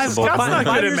Scott's- than the Scott's Crucible. not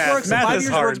good at math. Math 5 is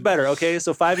years hard. works better, okay?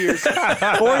 So 5 years,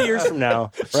 4 years from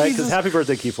now, right? Because happy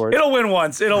birthday, Keyforge. It'll win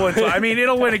once. It'll win twice. I mean,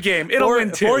 it'll win a game. It'll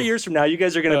win 2. 4 years from now, you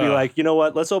guys are going to be like, you know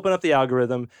what? Let's open up the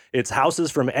algorithm. It's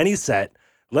houses from any set.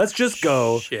 Let's just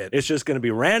go. Shit. It's just going to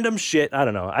be random shit. I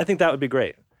don't know. I think that would be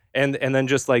great. And then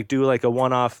just do a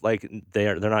one-off,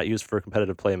 they're not used for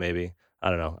competitive play maybe. I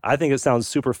don't know. I think it sounds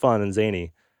super fun and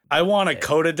zany. I want a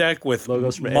Coda deck with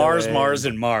Logos from Mars, LA. Mars,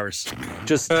 and Mars.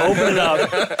 Just open it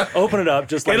up. Open it up.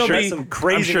 Just It'll be- some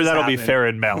crazy. I'm sure that'll be fair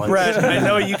and balanced. Brad, I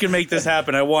know you can make this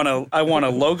happen. I want a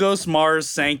Logos Mars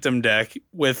Sanctum deck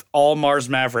with all Mars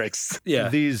Mavericks. Yeah.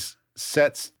 These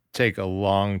sets take a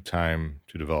long time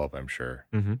to develop, I'm sure.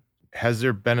 Mm-hmm. Has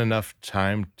there been enough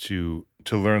time to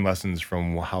learn lessons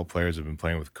from how players have been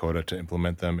playing with Coda to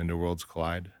implement them into Worlds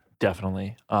Collide?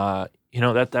 Definitely.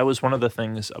 That was one of the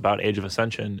things about Age of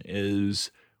Ascension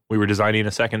is we were designing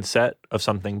a second set of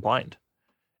something blind.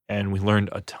 And we learned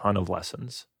a ton of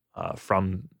lessons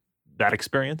from that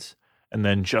experience. And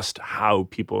then just how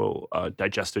people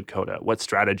digested Coda, what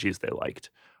strategies they liked,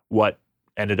 what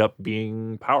ended up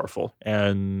being powerful.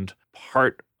 And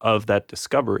part of that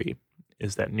discovery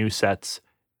is that new sets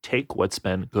take what's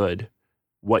been good,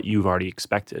 what you've already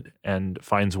expected, and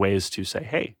finds ways to say,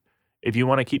 hey, if you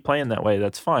want to keep playing that way,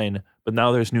 that's fine. But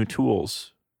now there's new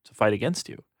tools to fight against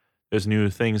you. There's new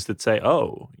things that say,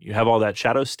 oh, you have all that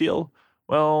Shadow Steel?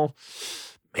 Well,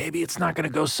 maybe it's not going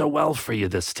to go so well for you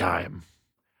this time.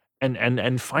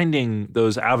 And finding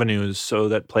those avenues so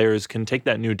that players can take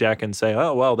that new deck and say,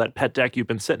 oh, well, that pet deck you've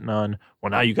been sitting on, well,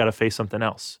 now you got to face something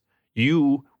else.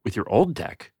 You, with your old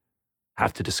deck,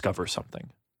 have to discover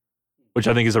something, which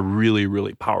I think is a really,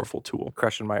 really powerful tool.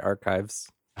 Crushing my archives.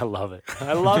 I love it.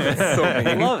 I love it.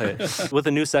 I love it. With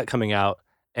a new set coming out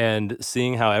and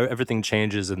seeing how everything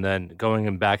changes and then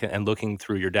going back and looking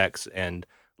through your decks and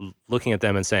looking at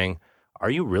them and saying, are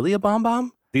you really a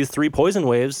bomb? These 3 poison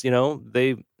waves, I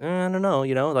don't know,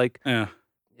 Yeah.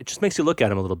 it just makes you look at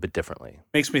them a little bit differently.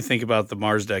 Makes me think about the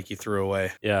Mars deck you threw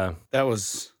away. Yeah. That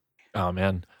was... Oh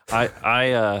man,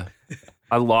 I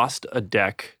lost a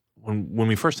deck when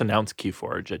we first announced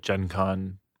Keyforge at Gen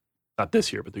Con, not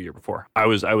this year but the year before. I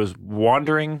was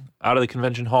wandering out of the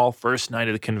convention hall first night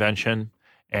of the convention,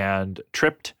 and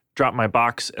tripped, dropped my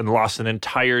box, and lost an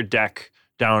entire deck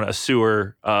down a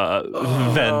sewer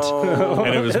vent.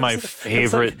 And it was my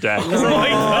favorite deck. Oh my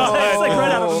God. It's like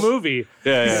right out of a movie.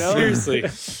 Yeah. Seriously.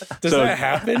 Does that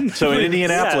happen? So in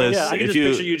Indianapolis, I can if just you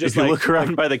picture you just if you like- look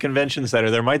around by the convention center,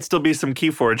 there might still be some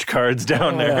Keyforge cards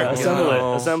down there. Yeah,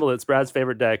 assemble it. It's Brad's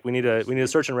favorite deck. We need a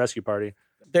search and rescue party.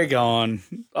 They're gone.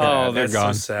 Oh, they're that's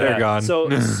gone. so sad. They're gone.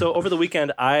 So over the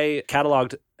weekend, I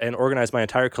cataloged and organized my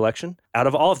entire collection. Out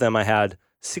of all of them, I had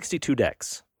 62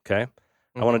 decks. Okay,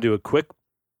 I want to do a quick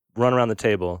run around the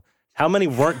table. How many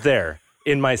weren't there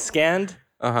in my scanned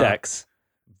decks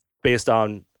based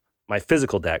on my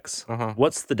physical decks?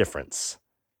 What's the difference?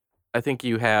 I think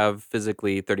you have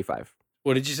physically 35.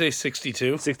 What did you say,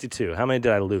 62? 62. How many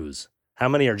did I lose? How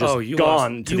many are just you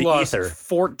gone lost, to you the lost ether?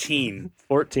 14.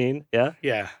 14. Yeah.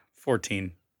 Yeah,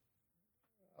 14.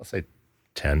 I'll say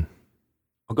 10.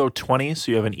 I'll go 20,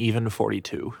 so you have an even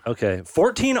 42. Okay.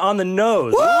 14 on the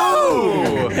nose.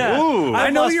 Woo! Yeah. I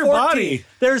know lost your 14. body.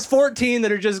 There's 14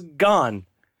 that are just gone.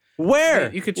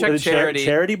 Where? You could check The charity.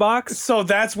 charity box. So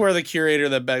that's where the curator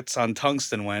that bets on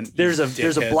tungsten went. There's you a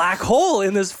dickhead. black hole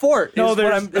in this fort. No,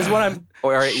 is what I'm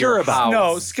Or at sure your about. house.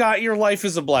 No, Scott, your life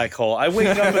is a black hole. I wake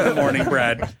up in the morning,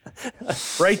 Brad,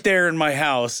 right there in my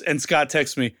house, and Scott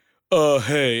texts me,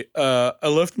 hey, I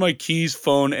left my keys,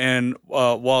 phone, and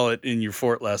wallet in your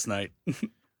fort last night.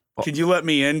 Could you let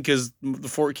me in? Because the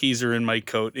fort keys are in my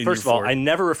coat in First of your all, fort. I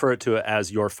never refer to it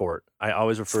as your fort. I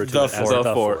always refer to The it as fort.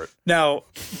 the fort. Now,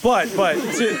 but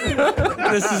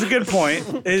this is a good point.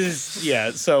 It is,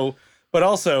 yeah. So, but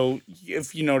also,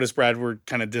 if you notice, Brad, we're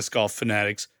kind of disc golf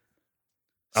fanatics.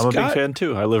 I'm a big Scott, fan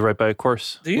too. I live right by a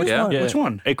course. Do you? Which one? Which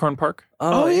one? Acorn Park.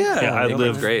 Oh, yeah. Yeah, I Acorn's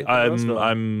live. great.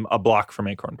 I'm a block from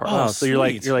Acorn Park. Oh, So you're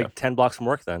sweet. like 10 blocks from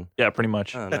work then. Yeah, pretty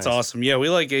much. Oh, That's nice. awesome. Yeah, we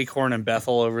like Acorn and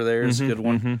Bethel over there. It's a good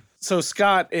one. So,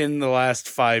 Scott, in the last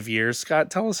 5 years, Scott,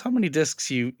 tell us how many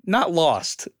discs you not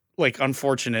lost, like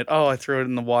unfortunate. Oh, I threw it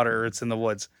in the water or it's in the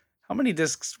woods. How many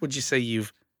discs would you say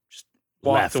you've just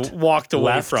walked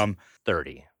away Left. from?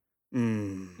 30.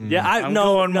 Mm. Yeah, I'm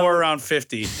going more around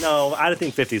 50. No, I don't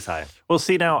think 50 is high. Well,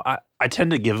 see, now I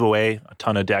tend to give away a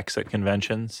ton of decks at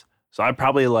conventions. So I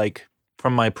probably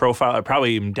from my profile, I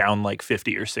probably am down like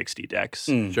 50 or 60 decks.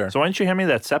 Sure. So why don't you hand me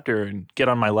that scepter and get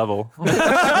on my level? Get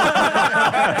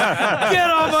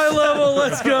on my level.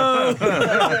 Let's go.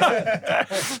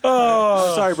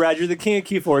 Oh, Sorry, Brad, you're the king of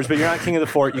Keyforge, but you're not king of the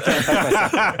fort. You can't touch my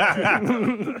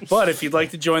stuff. but if you'd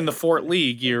like to join the Fort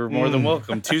League, you're more than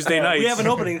welcome. Tuesday nights. We have an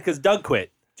opening because Doug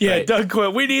quit. Yeah, Right. Doug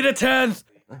quit. We need a 10th.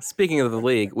 Speaking of the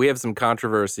league, we have some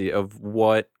controversy of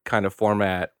what kind of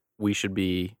format we should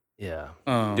be Yeah.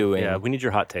 doing. Yeah, we need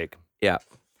your hot take. Yeah.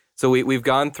 So we've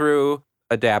gone through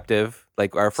adaptive.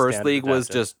 Like our first Standard league was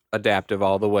adaptive. just adaptive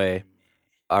all the way.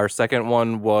 Our second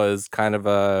one was kind of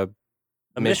a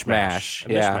mishmash.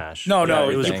 A Yeah. mishmash. No, Yeah,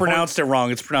 you everything. pronounced it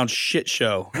wrong. It's pronounced shit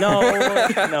show. No,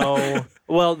 no.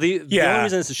 Well, the Yeah, only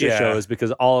reason it's a shit yeah. show is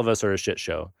because all of us are a shit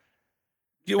show.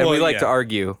 And we like to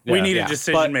argue. We Yeah. need Yeah. a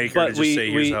decision maker to just say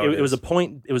here's how it was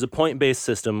a point based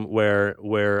system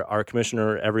where our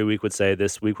commissioner every week would say,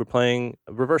 this week we're playing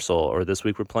reversal, or this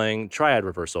week we're playing triad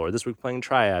reversal, or this week we're playing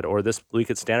triad, or this week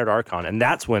it's standard archon. And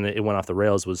that's when it went off the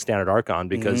rails, was standard archon,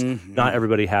 because not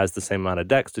everybody has the same amount of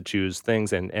decks to choose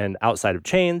things, and outside of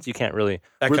chains you can't really.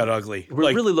 that we're- got ugly. We're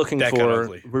Like, really looking that got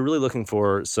ugly.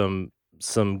 for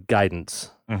some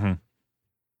guidance Mm-hmm.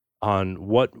 on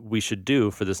what we should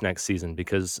do for this next season,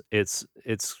 because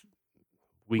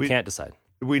we We- can't decide.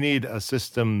 We need a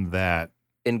system that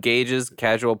Engages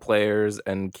casual players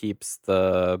and keeps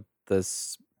the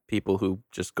people who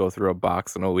just go through a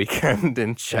box on a weekend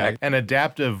and check. and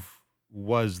adaptive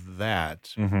was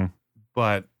that, Mm-hmm.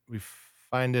 but we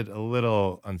find it a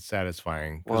little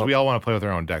unsatisfying because Well- we all want to play with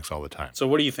our own decks all the time. So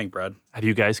what do you think, Brad? Have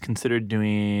you guys considered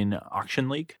doing Auction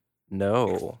League?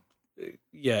 No.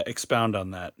 Yeah, expound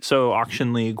on that. So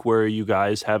Auction League, where you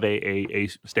guys have a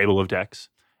stable of decks,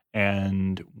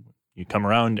 and you come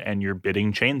around and you're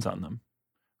bidding chains on them.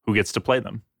 Who gets to play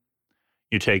them?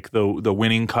 You take the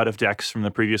winning cut of decks from the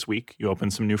previous week. You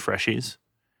open some new freshies,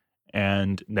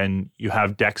 and then you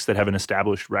have decks that have an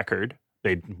established record.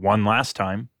 They won last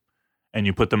time, and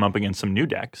you put them up against some new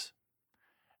decks.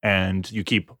 And you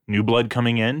keep new blood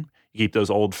coming in. You keep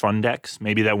those old fun decks.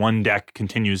 Maybe that one deck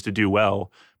continues to do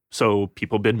well, so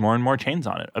people bid more and more chains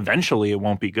on it. Eventually, it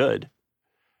won't be good.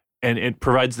 And it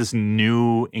provides this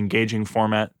new engaging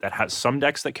format that has some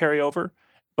decks that carry over,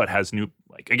 but has new,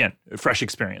 fresh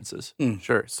experiences.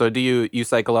 Sure. So do you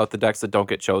cycle out the decks that don't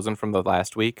get chosen from the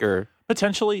last week, or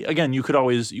Potentially, again, you could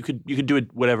do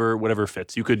it whatever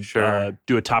fits. You could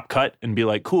do a top cut and be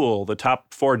like, cool, the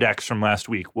top 4 decks from last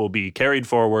week will be carried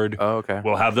forward. Oh, okay.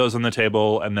 We'll have those on the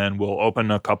table, and then we'll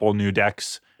open a couple new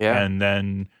decks. Yeah. And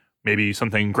then maybe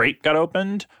something great got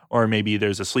opened, or maybe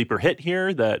there's a sleeper hit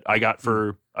here that I got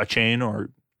for a chain, or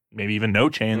maybe even no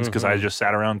chains because I just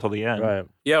sat around till the end. Right.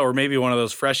 Yeah, or maybe one of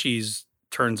those freshies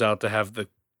turns out to have the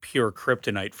pure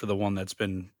kryptonite for the one that's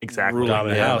been ruling the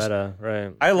Dominant house. meta,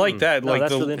 right. I like that. No, Like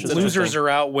that's the really interesting. losers are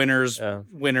out, winners Yeah.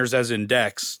 winners as in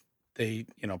decks. They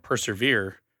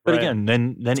persevere. But Right. again,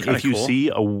 then kinda if you cool. see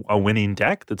a winning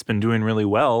deck that's been doing really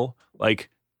well,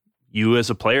 like you as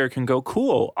a player can go,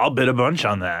 cool, I'll bid a bunch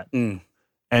on that. Mm.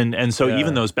 And so Yeah.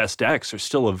 even those best decks are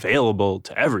still available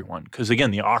to everyone because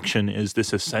again, the auction is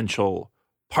this essential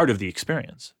part of the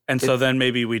experience. And so then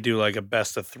maybe we do like a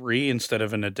best of 3 instead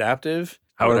of an adaptive.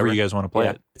 However Whatever. you guys want to play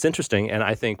Yeah. it. It's interesting, and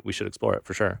I think we should explore it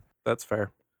for sure. That's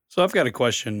fair. So I've got a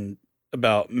question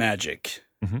about Magic.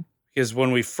 Mhm. Because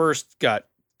when we first got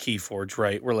Keyforge,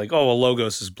 right, we're like, oh, well,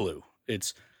 Logos is blue.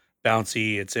 It's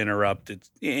bouncy, it's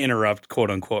interrupt, quote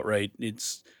unquote, right?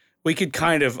 We could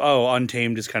kind of,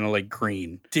 Untamed is kind of like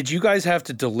green. Did you guys have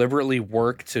to deliberately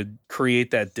work to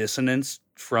create that dissonance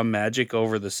from Magic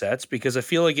over the sets? Because I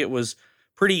feel like it was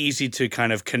pretty easy to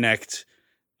kind of connect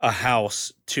a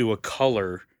house to a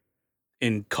color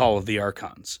in Call of the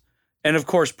Archons. And of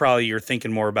course, probably you're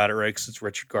thinking more about it, right? Because it's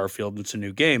Richard Garfield and it's a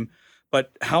new game.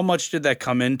 But how much did that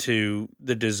come into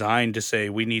the design to say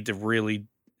we need to really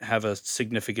have a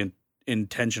significant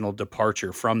intentional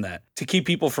departure from that to keep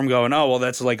people from going, oh, well,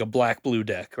 that's like a black-blue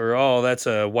deck, or oh, that's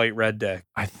a white-red deck?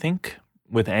 I think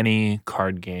with any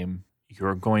card game,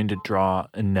 you're going to draw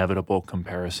inevitable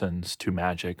comparisons to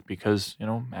Magic because,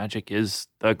 Magic is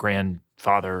the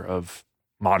grandfather of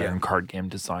modern card game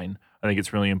design. I think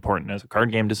it's really important as a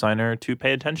card game designer to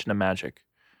pay attention to Magic,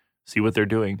 see what they're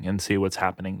doing and see what's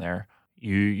happening there.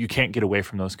 You can't get away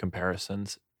from those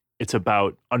comparisons. It's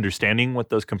about understanding what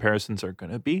those comparisons are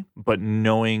going to be, but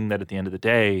knowing that at the end of the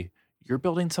day, you're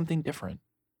building something different.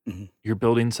 Mhm. You're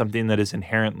building something that is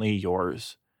inherently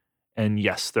yours. And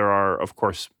yes, there are, of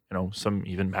course, some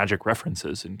even Magic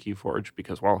references in Keyforge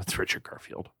because, well, it's Richard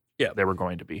Garfield. Yeah. They were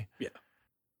going to be. Yeah.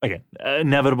 Again,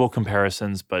 inevitable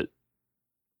comparisons, but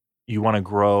you want to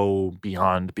grow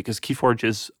beyond because Keyforge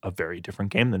is a very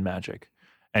different game than Magic.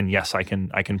 And yes, I can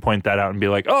point that out and be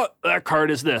like, oh, that card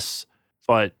is this.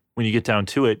 But when you get down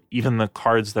to it, even the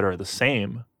cards that are the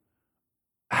same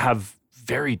have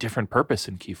very different purpose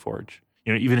in Keyforge.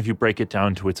 Even if you break it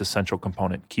down to its essential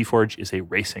component, Keyforge is a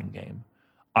racing game.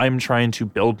 I'm trying to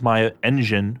build my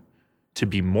engine to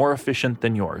be more efficient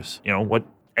than yours. What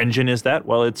engine is that?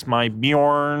 Well, it's my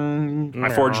Bjorn, my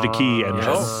Forged a Key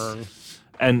engine.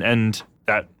 And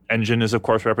that engine is, of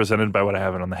course, represented by what I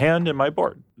have on the hand and my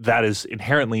board. That is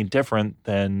inherently different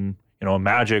than, a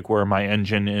Magic where my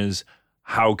engine is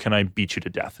how can I beat you to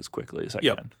death as quickly as I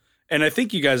can. And I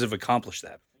think you guys have accomplished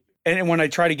that. And when I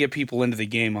try to get people into the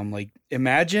game, I'm like,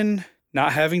 imagine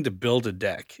not having to build a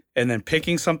deck and then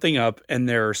picking something up and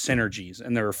there are synergies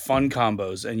and there are fun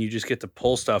combos and you just get to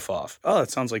pull stuff off. Oh,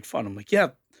 that sounds like fun. I'm like, yeah,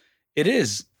 it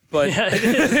is. But Yeah, it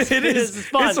is. it is. It's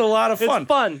fun. It's a lot of fun. It's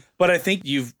fun. But I think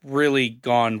you've really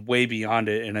gone way beyond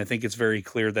it. And I think it's very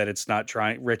clear that it's not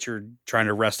Richard trying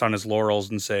to rest on his laurels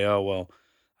and say, oh, well,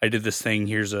 I did this thing.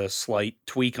 Here's a slight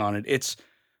tweak on it. It's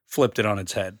flipped it on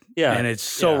its head. Yeah. And it's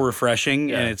so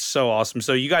refreshing and it's so awesome.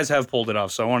 So you guys have pulled it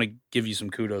off. So I want to give you some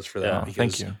kudos for that. Yeah, because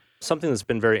thank you. Something that's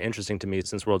been very interesting to me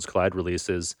since Worlds Collide release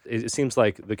is it seems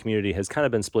like the community has kind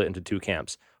of been split into 2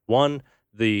 camps. One,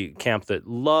 the camp that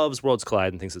loves Worlds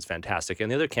Collide and thinks it's fantastic, and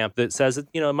the other camp that says that,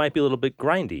 it might be a little bit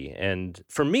grindy. And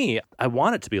for me, I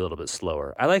want it to be a little bit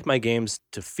slower. I like my games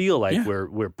to feel like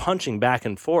we're punching back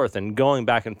and forth and going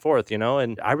back and forth,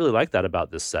 and I really like that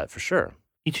about this set for sure.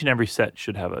 Each and every set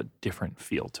should have a different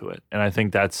feel to it. And I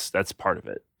think that's part of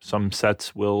it. Some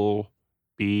sets will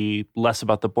be less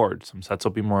about the board. Some sets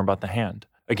will be more about the hand.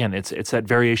 Again, it's that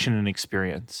variation in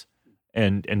experience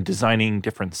and designing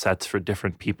different sets for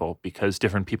different people because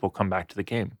different people come back to the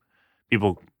game.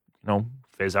 People,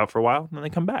 phase out for a while and then they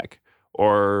come back.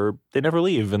 Or they never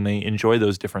leave and they enjoy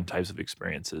those different types of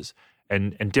experiences.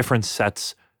 And different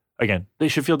sets, again, they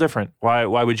should feel different. Why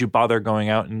would you bother going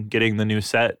out and getting the new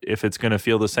set if it's going to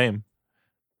feel the same?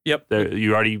 Yep.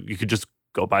 You could just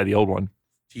go buy the old one.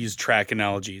 to use track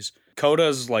analogies,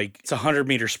 Coda's like, it's a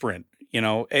 100-meter sprint.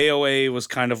 AOA was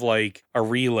kind of like a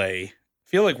relay. I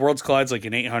feel like Worlds Collide's like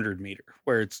an 800-meter,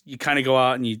 where it's you kind of go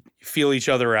out and you feel each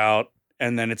other out,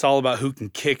 and then it's all about who can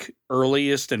kick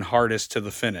earliest and hardest to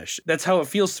the finish. That's how it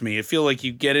feels to me. It feels like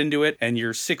you get into it, and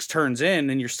you're 6 turns in,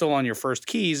 and you're still on your first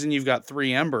keys, and you've got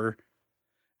 3 Ember,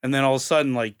 and then all of a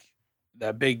sudden, like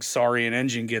that big Saurian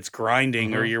engine gets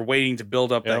grinding, or you're waiting to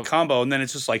build up that combo, and then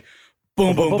it's just like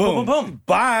boom, boom, boom, boom, boom.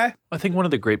 Bye. I think one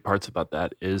of the great parts about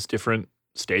that is different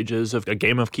stages of a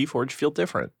game of Keyforge feel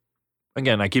different.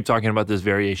 Again, I keep talking about this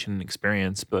variation in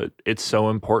experience, but it's so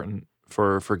important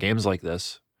for games like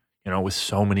this, with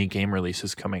so many game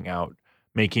releases coming out,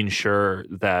 making sure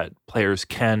that players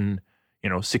can,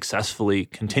 successfully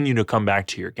continue to come back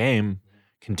to your game,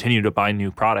 continue to buy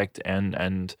new product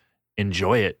and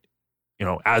enjoy it,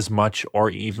 as much or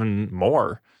even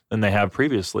more than they have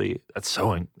previously. That's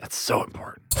so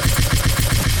important.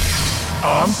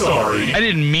 I'm sorry. I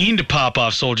didn't mean to pop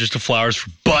off soldiers to flowers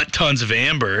for butt tons of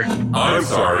amber. I'm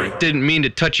sorry. Didn't mean to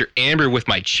touch your amber with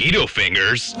my Cheeto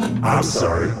fingers. I'm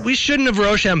sorry. We shouldn't have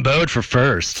Rochambeau'd for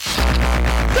first.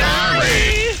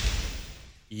 Sorry!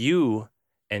 You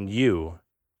and you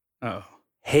Oh.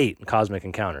 hate Cosmic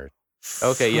Encounters.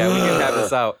 Okay, yeah, we can have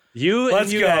this out.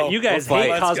 Let's go. You guys We'll hate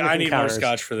fight. Cosmic I need Encounters. more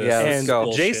scotch for this. Yeah, This let's is go.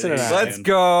 bullshit. Jason and I- Let's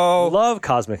go. Love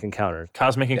Cosmic Encounters.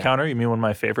 Cosmic Encounter, you mean one of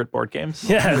my favorite board games?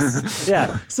 Yes.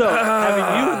 Yeah. So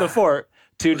having you in the fort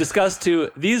to discuss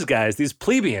to these guys, these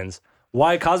plebeians,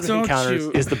 why Cosmic Don't Encounters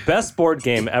you- is the best board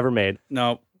game ever made.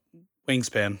 No,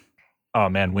 Wingspan. Oh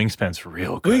man, Wingspan's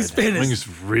real good. Wingspan is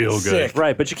real sick. good.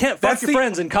 Right, but you can't fuck That's your the-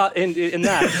 friends in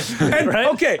that. And, right?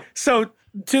 Okay, so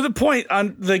to the point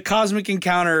on the Cosmic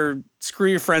Encounter, screw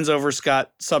your friends over,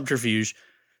 Scott subterfuge.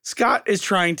 Scott is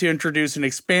trying to introduce an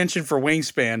expansion for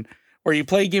Wingspan where you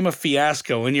play a game of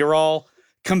Fiasco and you're all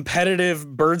competitive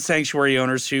bird sanctuary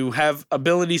owners who have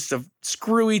abilities to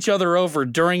screw each other over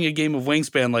during a game of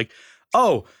Wingspan. Like,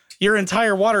 oh, your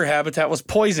entire water habitat was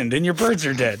poisoned and your birds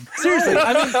are dead. Seriously,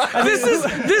 I mean,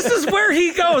 This is where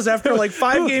he goes after like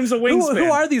 5 games of Wingspan.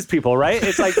 Who are these people, right?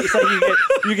 It's like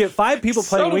you get 5 people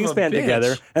playing Son of a Wingspan bitch.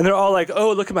 together, and they're all like,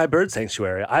 "Oh, look at my bird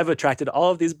sanctuary! I've attracted all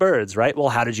of these birds." Right? Well,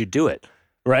 how did you do it?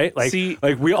 Right? Like, See-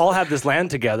 like we all have this land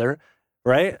together,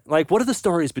 right? Like, what are the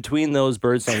stories between those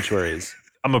bird sanctuaries?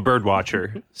 I'm a bird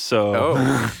watcher, so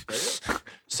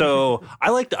so I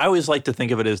always like to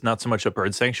think of it as not so much a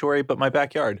bird sanctuary, but my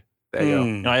backyard. There you go.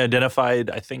 Mm. I identified,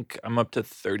 I think I'm up to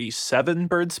 37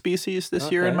 bird species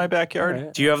this year in Okay. my backyard. All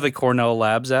right. Do you have the Cornell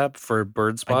Labs app for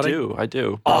bird spotting? I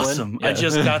do. Awesome. Yeah. I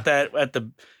just got that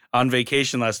on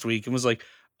vacation last week and was like,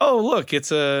 oh, look,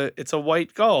 it's a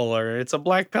white gull or it's a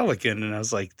black pelican. And I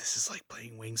was like, this is like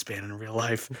playing Wingspan in real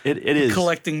life. It is.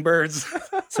 Collecting birds.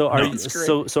 So are No, you it's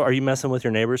great. so are you messing with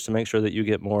your neighbors to make sure that you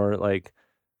get more like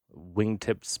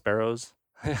wingtip sparrows?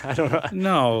 I don't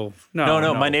know.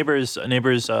 No. My neighbors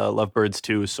love birds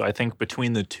too. So I think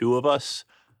between the two of us,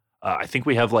 I think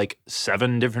we have like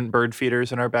 7 different bird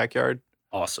feeders in our backyard.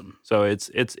 Awesome. So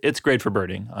it's great for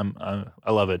birding.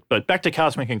 I love it. But back to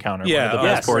Cosmic Encounter. Yeah, one of the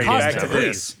best board back games to ever.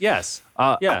 this. Yes.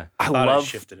 Yeah, I Thought I love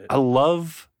shifted it. I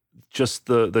love just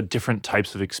the different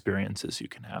types of experiences you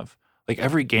can have. Like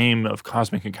every game of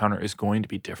Cosmic Encounter is going to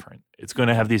be different. It's going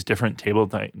to have these different table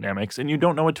dynamics, and you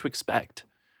don't know what to expect.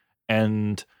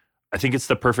 And I think it's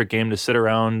the perfect game to sit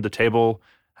around the table,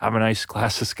 have a nice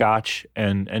glass of scotch,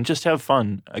 and just have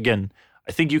fun. Again,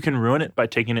 I think you can ruin it by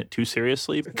taking it too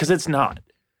seriously because it's not.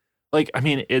 Like, I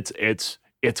mean, it's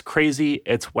crazy,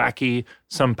 it's wacky.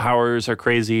 Some powers are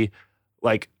crazy.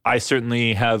 Like, I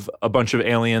certainly have a bunch of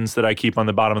aliens that I keep on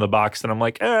the bottom of the box, and I'm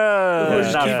like,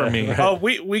 not for me. Oh,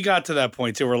 we got to that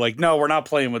point too. We're like, no, we're not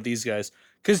playing with these guys.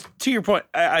 Because to your point,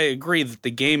 I agree that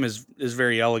the game is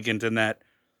very elegant in that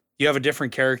you have a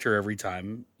different character every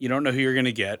time. You don't know who you're going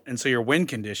to get, and so your win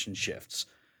condition shifts.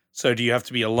 So do you have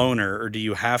to be a loner, or do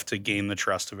you have to gain the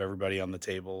trust of everybody on the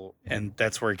table? And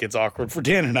that's where it gets awkward for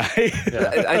Dan and I.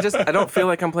 I don't feel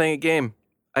like I'm playing a game.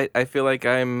 I feel like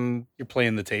I'm You're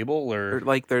playing the table, or or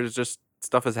like there's just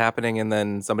stuff is happening and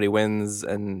then somebody wins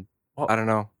and I don't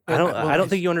know. I don't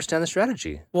think you understand the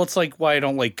strategy. well, it's like why I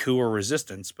don't like coup or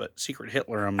resistance, but Secret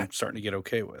Hitler I'm starting to get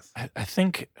okay with. I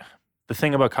think the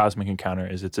thing about Cosmic Encounter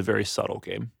is it's a very subtle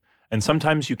game. And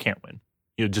sometimes you can't win.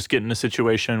 You just get in a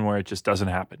situation where it just doesn't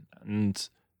happen. And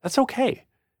that's okay.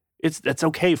 That's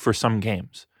okay for some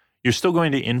games. You're still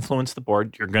going to influence the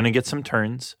board. You're going to get some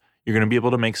turns. You're going to be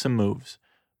able to make some moves.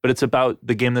 But it's about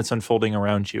the game that's unfolding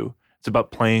around you. It's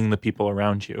about playing the people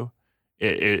around you.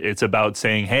 It's about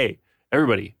saying, hey,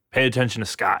 everybody, pay attention to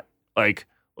Scott. Like,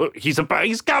 look, he's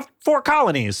got 4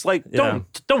 colonies. Like,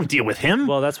 don't deal with him.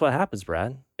 Well, that's what happens,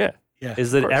 Brad. Yeah. Yeah,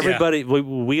 Is that of course. everybody,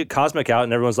 we get Cosmic out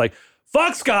and everyone's like,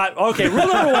 fuck Scott. Okay, rule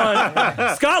number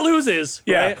 1, Scott loses.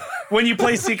 Yeah. Right? When you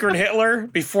play Secret Hitler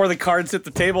before the cards hit the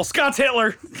table, Scott's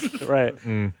Hitler. Right.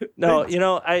 No,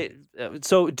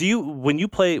 so do you, when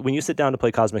you sit down to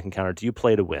play Cosmic Encounter, do you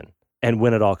play to win and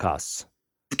win at all costs?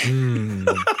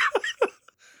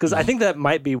 Because I think that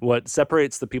might be what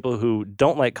separates the people who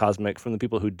don't like Cosmic from the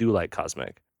people who do like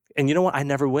Cosmic. And you know what? I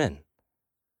never win.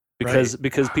 Because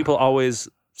people always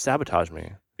sabotage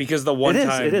me. Because the one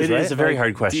time... It is a very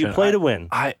hard question. Do you play to win?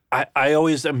 I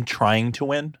always am trying to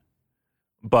win.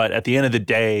 But at the end of the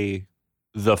day,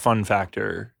 the fun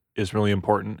factor is really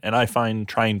important. And I find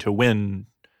trying to win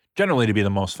generally to be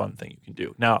the most fun thing you can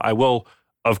do. Now, I will,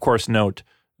 of course, note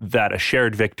that a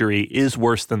shared victory is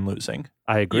worse than losing.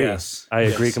 I agree. Yes. I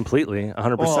agree completely,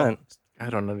 100%. Well, I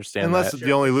don't understand Unless that.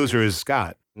 the only loser is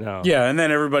Scott. No. Yeah, and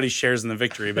then everybody shares in the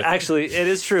victory. But Actually, it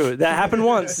is true. That happened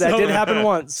once. That did happen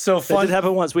once. So That fun. did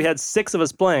happen once. We had 6 of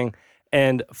us playing,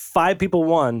 and 5 people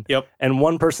won, Yep. and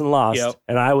 1 person lost, Yep.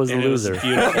 and I was the And it was loser.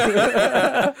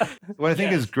 beautiful. What I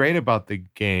think is great about the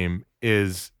game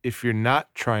is if you're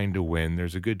not trying to win,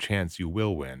 there's a good chance you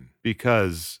will win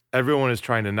because everyone is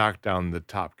trying to knock down the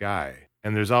top guy.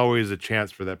 And there's always a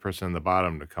chance for that person in the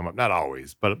bottom to come up. Not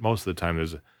always, but most of the time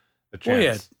there's a chance. Well,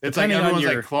 yeah, It's like depending on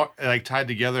everyone's your- like tied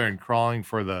together and crawling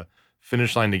for the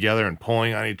finish line together and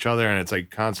pulling on each other. And it's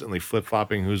like constantly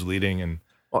flip-flopping who's leading. And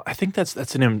Well, I think that's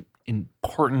an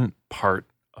important part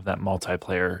of that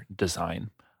multiplayer design.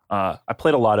 I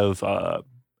played a lot of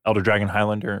Elder Dragon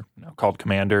Highlander, called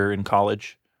Commander in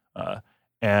college,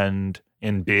 and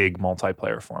in big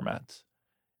multiplayer formats.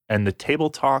 And the table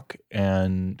talk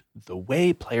and the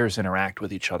way players interact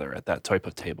with each other at that type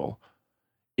of table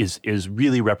is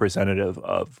really representative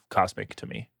of Cosmic to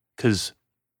me. Because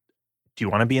do you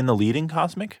want to be in the lead in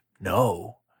Cosmic?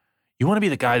 No. You want to be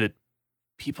the guy that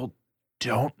people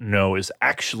don't know is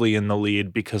actually in the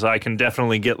lead because I can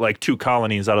definitely get like 2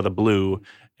 colonies out of the blue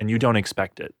and you don't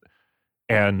expect it.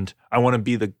 And I want to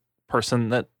be the person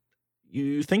that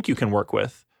you think you can work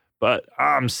with, but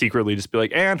I'm secretly just be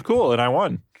like, and cool, and I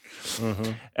won.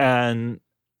 Mm-hmm. And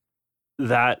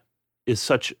that is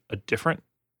such a different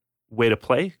way to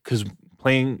play because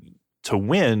playing to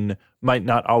win might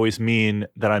not always mean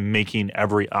that I'm making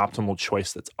every optimal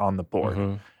choice that's on the board.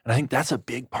 Mm-hmm. And I think that's a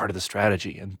big part of the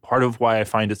strategy and part of why I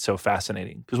find it so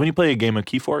fascinating. Because when you play a game of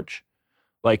Keyforge,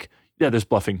 like, yeah, there's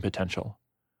bluffing potential.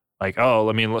 Like, oh,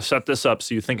 let's set this up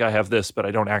so you think I have this, but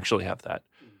I don't actually have that.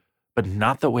 But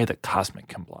not the way that Cosmic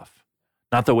can bluff.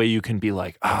 Not the way you can be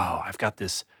like, oh, I've got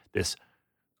this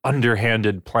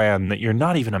underhanded plan that you're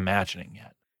not even imagining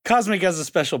yet. Cosmic has a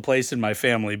special place in my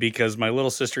family because my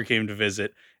little sister came to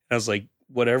visit. And I was like,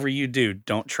 whatever you do,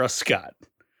 don't trust Scott.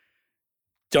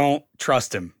 Don't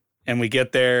trust him. And we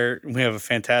get there, we have a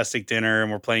fantastic dinner,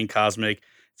 and we're playing Cosmic.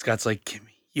 Scott's like, Kimmy,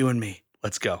 you and me,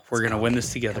 let's go. We're going to win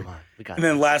this together. Come on, we got And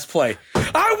then this. last play,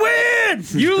 I win!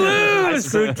 You I lose!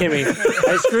 screwed Kimmy.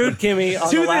 On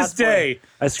To the this last play. day.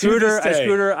 I screwed her. this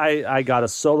day. I got a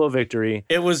solo victory.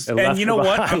 It was, I and left you her know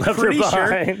what? behind. I left her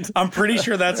behind. I'm pretty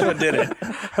sure that's what did it.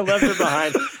 I left her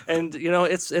behind, and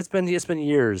it's been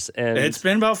years, and It's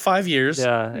been about 5 years.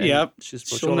 yeah, and Yep.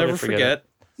 she'll never forget.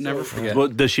 Never forget. Well,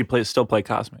 does she still play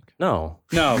Cosmic? No,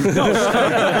 No.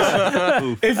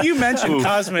 If you mention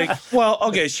Cosmic, well,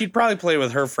 okay, she'd probably play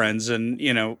with her friends, and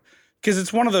because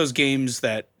it's one of those games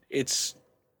that it's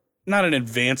not an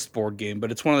advanced board game, but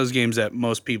it's one of those games that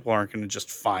most people aren't going to just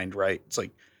find, right? It's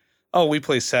like, oh, we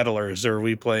play Settlers or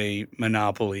we play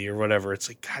Monopoly or whatever. It's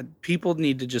like, God, people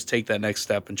need to just take that next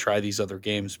step and try these other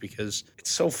games because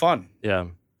it's so fun. yeah.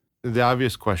 the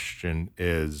obvious question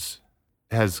is,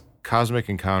 has Cosmic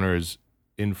Encounters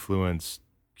influenced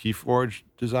Keyforge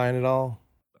design at all?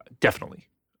 Definitely.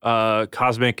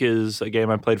 Cosmic is a game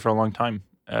I played for a long time.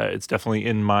 It's definitely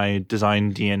in my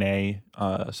design DNA,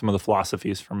 some of the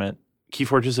philosophies from it.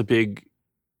 Keyforge is a big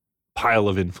pile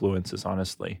of influences,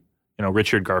 honestly.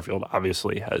 Richard Garfield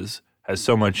obviously has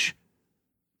so much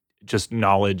just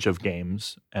knowledge of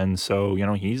games. And so,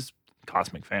 he's a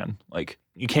Cosmic fan. Like,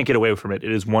 you can't get away from it.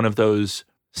 It is one of those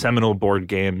seminal board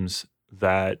games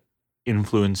that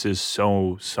influences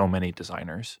so many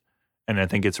designers. And I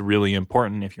think it's really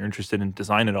important, if you're interested in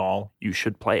design at all, you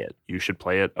should play it. You should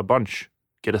play it a bunch.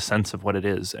 Get a sense of what it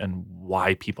is and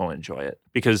why people enjoy it.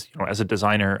 Because, as a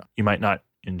designer, you might not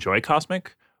enjoy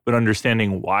Cosmic, but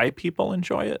understanding why people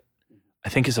enjoy it, I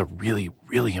think is a really,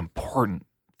 really important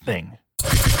thing.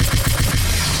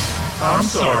 I'm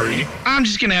sorry. I'm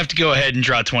just gonna have to go ahead and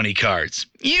draw 20 cards.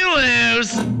 You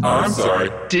lose. I'm sorry.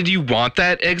 Did you want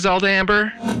that, Exalt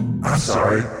Amber? I'm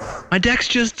sorry. My deck's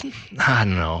just, I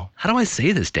don't know. How do I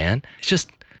say this, Dan? It's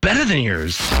just better than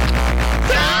yours.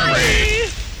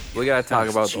 We gotta talk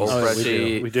about the old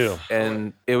spreadsheet. We do.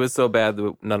 And it was so bad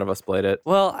that none of us played it.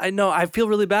 Well, I know I feel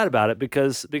really bad about it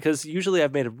because usually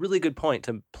I've made a really good point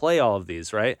to play all of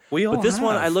these, right? We all But this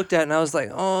one have. I looked at and I was like,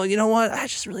 oh, you know what? I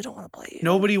just really don't want to play it.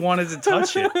 Nobody wanted to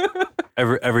touch it.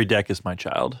 Every deck is my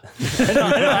child. I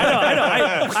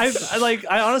know.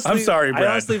 I honestly, I'm sorry, Brad.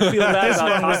 I honestly feel bad This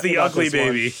about one was talking the about ugly this one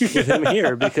baby. with him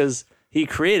here because he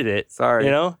created it. Sorry.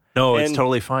 You know? No, it's And-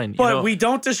 totally fine. But we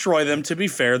don't destroy them. To be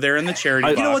fair, they're in the charity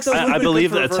box. You know what, though? I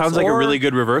believe that sounds like a Or- really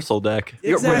good reversal deck.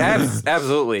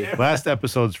 Absolutely. Last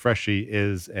episode's freshie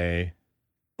is a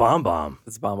Bomb.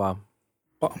 It's Bomb Bomb.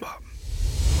 Bomb bomb.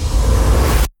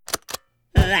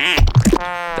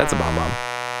 That's a Bomb Bomb.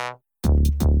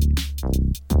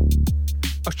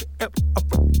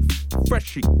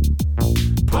 freshie.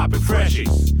 Poppin'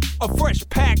 freshies. A fresh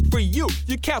pack for you.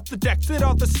 You count the decks, they're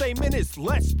all the same, and it's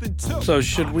less than 2. So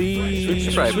should we?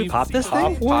 Should we pop this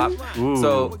thing? one? Ooh.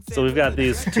 So we've got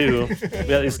these two. We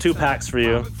got these 2 packs for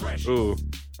you. Ooh.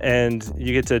 And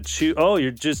you get to choose. Oh, you're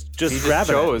just just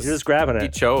grabbing chose. it. You're just grabbing it. He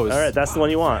chose. All right, that's the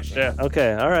one you want. Yeah.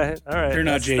 Okay. All right. They're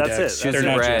not That's J-Decks. it. They're That's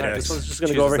not it. Red. J-Decks. This one's just gonna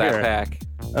Chooses go over that here. pack.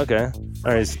 Okay.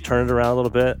 All right. He's turning it around a little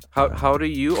bit. How do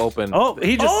you open? Oh,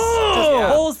 he just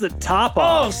pulls the top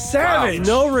off. Oh, savage!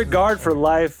 No regard for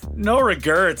life. No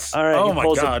regrets. All right. Oh he my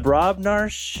pulls god. a Brobnar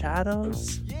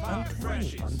Shadows.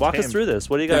 Walk us through this.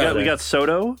 What do you got? We got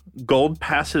Soto, Gold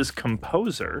Passes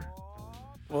Composer.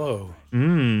 Whoa. Let's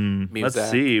Muzak.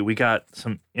 see. We got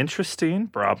some interesting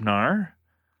Brobnar.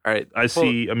 All right. I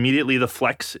see immediately the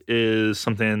flex is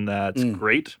something that's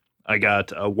great. I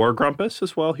got War Grumpus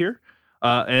as well here.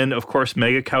 And of course,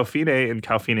 Mega Calfine and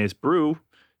Calfine's Brew.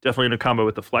 Definitely in a combo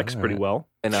with the flex pretty well.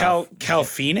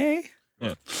 Calfine?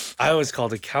 Yeah. I always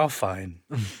called it Calfine.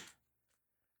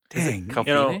 Dang. Calfine?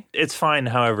 You know, it's fine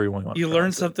however you want. You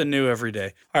learn something new every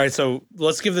day. All right, so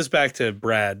let's give this back to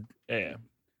Brad. Yeah.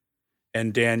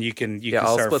 And Dan, you can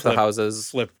I'll start split the houses.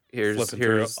 flipping Here's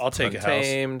through. I'll take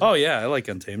Untamed. a house. Oh yeah, I like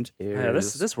Untamed. Yeah,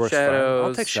 this works Shadows. fine.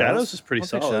 I'll take Shadows is pretty I'll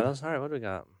take solid. Shadows. All right, what do we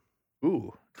got?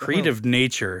 Ooh. Creative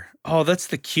Nature. Oh, that's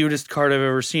the cutest card I've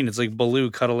ever seen. It's like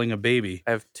Baloo cuddling a baby.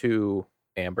 I have 2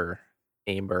 Amber.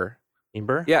 Ember?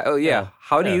 Yeah. Oh, yeah. Yeah.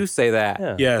 How do Yeah. you say that?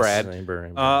 Yeah. Yes. Brad.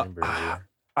 Ember.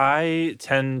 I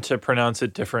tend to pronounce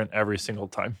it different every single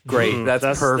time. Great. That's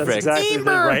perfect. That's exactly the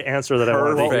right answer that I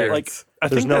wanted to Well, hear. like, I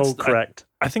There's think no that's correct.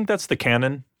 I think that's the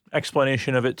canon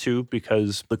explanation of it too,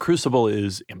 because the Crucible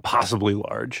is impossibly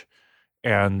large,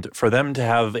 and for them to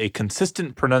have a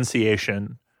consistent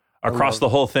pronunciation across the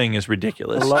whole thing is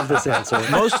ridiculous. I love this answer.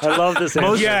 I love this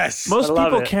answer. Yes. Most I love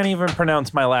people it. can't even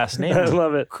pronounce my last name I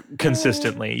love it.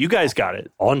 consistently. You guys got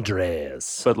it,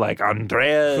 Andres. but like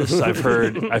Andreas, I've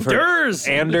heard Durs.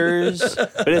 Anders,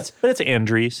 but it's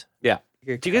Andres. Yeah.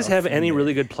 Do you guys have any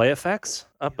really good play effects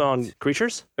up on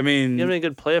creatures? I mean, You have any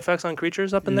good play effects on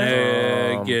creatures up in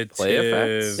there? negative. Play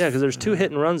effects? Yeah, because there's 2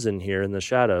 hit and runs in here in the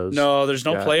shadows. No, there's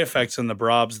no Yeah. play effects in the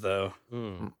Brobs though.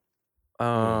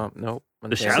 Nope.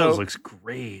 The Shadows looks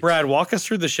great. Brad, walk us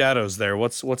through the shadows there.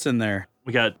 What's in there?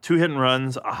 We got 2 hit and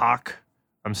runs, a Hawk.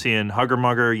 I'm seeing Hugger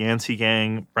Mugger, Yancey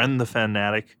Gang, Bren the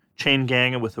Fanatic, Chain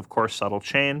Gang with, of course, Subtle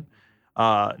Chain.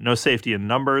 No safety in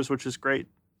numbers, which is great.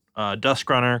 Dusk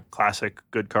Runner, classic,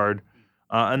 good card.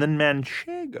 And then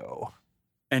Manchego,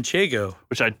 Manchego.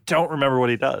 which I don't remember what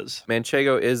he does.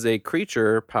 Manchego is a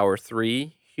creature, power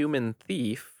 3, human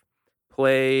thief.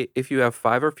 Play if you have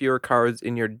 5 or fewer cards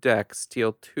in your deck,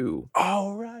 steal 2.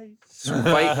 Oh, right.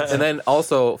 Fight, and then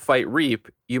also fight Reap.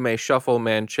 You may shuffle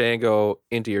Manchego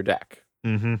into your deck.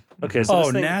 Mm-hmm. Okay, so Oh,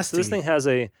 this thing, nasty. So this thing has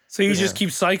a So you just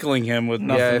keep cycling him with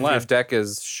nothing Yeah, if your left. deck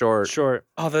is short. short.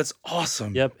 Oh, that's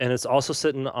awesome. Yep, and it's also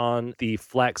sitting on the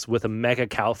flex with a Mega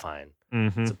Calfine.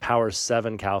 Mm-hmm. It's a power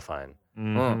 7 Calfine,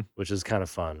 Mm-hmm. which is kind of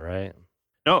fun, right?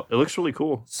 No, it looks really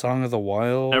cool. Song of the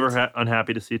Wild. Never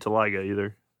unhappy to see Taliga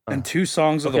either. And 2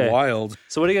 Songs of Okay. the Wild.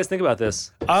 So what do you guys think about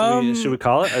this? Should we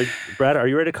call it? Brad, are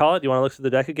you ready to call it? Do you want to look through the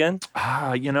deck again?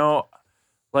 I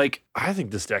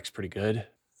think this deck's pretty good.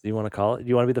 Do you want to call it? Do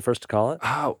you want to be the first to call it?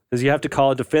 Oh, Because you have to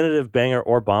call it definitive, banger,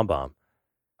 or bomb bomb.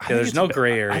 Yeah, there's no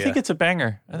gray area. I think it's a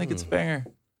banger. I think it's a banger.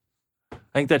 I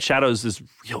think that Shadows is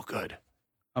real good.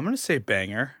 I'm gonna say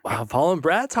banger. Wow, following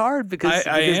Brad's hard because,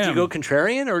 I do you am. go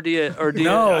contrarian or do you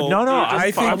No, No,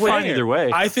 I think I'm fine either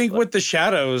way. I think with the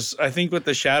shadows,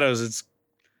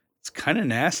 it's kind of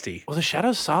nasty. Well, the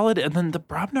Shadow's solid, and then the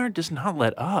Brobnar does not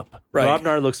let up. Right.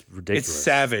 Brobnar looks ridiculous. It's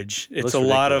savage. It's Looks a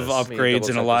lot of ridiculous. Let me upgrades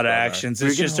and a double-check lot of this Brobnar. actions. You're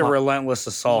It's just a getting a lot- relentless A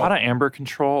assault. lot of amber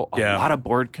control, a Yeah. lot of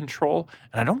board control,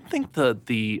 and I don't think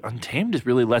the Untamed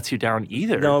really lets you down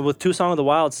either. No, with 2 Song of the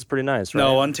Wilds, it's pretty nice, right?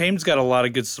 No, Untailed's got a lot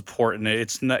of good support in it.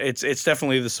 It's not. It's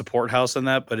definitely the support house in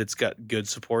that, but it's got good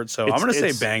support. So I'm gonna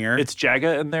say banger. It's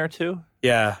Jaga in there too.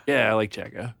 Yeah. Yeah, I like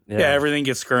Jaga. Yeah, everything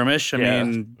gets skirmish. I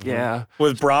mean, Yeah.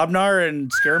 with Brobnar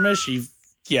and skirmish,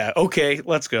 okay,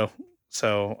 let's go.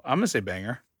 So I'm gonna say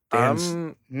banger. Dan's,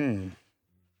 I'm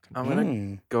I'm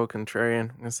gonna go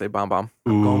contrarian. I'm gonna say Bomb Bomb.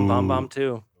 I'm going Bomb Bomb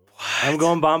too. I'm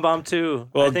going Bomb Bomb too.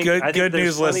 Well, I think good there's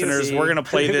news, plenty of- listeners. We're gonna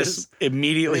play this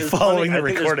immediately following the I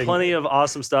think recording. there's plenty of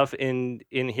awesome stuff in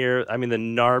here. I mean, the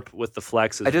NARP with the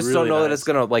flex is I just really don't know that nice. it's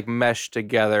gonna like mesh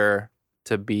together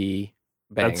to be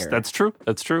banger. That's true.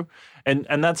 That's true. And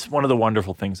that's one of the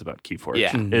wonderful things about Keyforge.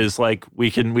 Yeah. Is like we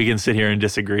can sit here and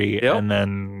disagree, Yep. and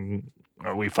then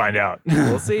we find out.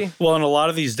 We'll see. Well, in a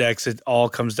lot of these decks, it all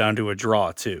comes down to a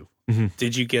draw too. Mhm.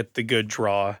 Did you get the good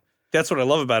draw? That's what I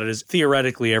love about it is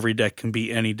theoretically every deck can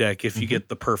beat any deck if you get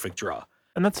the perfect draw.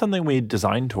 And that's something we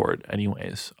designed toward,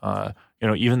 anyways.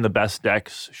 Even the best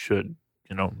decks should,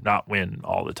 not win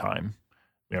all the time.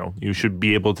 You should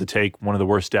be able to take one of the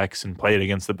worst decks and play it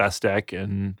against the best deck,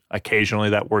 and occasionally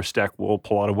that worst deck will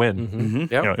pull out a win.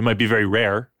 Mhm. Yep. It might be very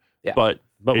rare, Yeah. but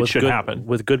it with should good, happen.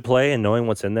 with good play and knowing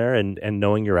what's in there and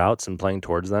knowing your outs and playing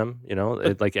towards them.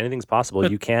 Like anything's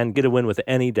possible. You can get a win with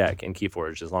any deck in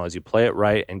Keyforge as long as you play it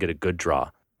right and get a good draw.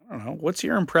 I don't know. What's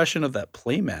your impression of that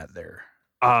playmat there?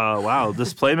 Wow,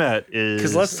 this playmat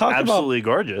is let's talk about absolutely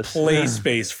gorgeous. Play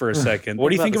space for a second. What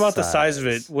do you think about about the the size of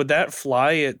it? size? Would that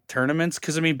fly at tournaments?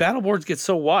 Because battle boards get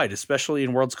so wide, especially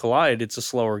in Worlds Collide. It's a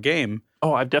slower game.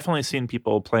 Oh, I've definitely seen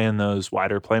people playing those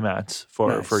wider playmats for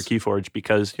Nice. Keyforge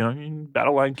because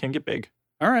battle line can get big.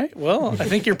 All right. Well, I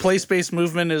think your play space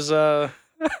movement is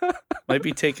might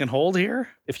be taking hold here.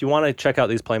 If you want to check out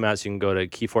these playmats, you can go to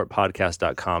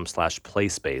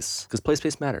keyfortpodcast.com/playspace because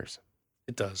playspace matters.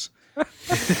 It does.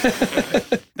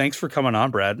 Thanks for coming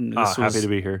on, Brad. This Happy was to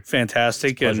be here.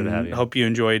 fantastic, It's a pleasure and to have you. hope you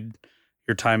enjoyed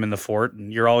your time in the fort.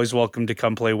 And you're always welcome to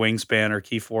come play Wingspan or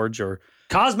Keyforge or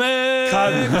Cosmic!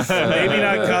 maybe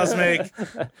not Cosmic.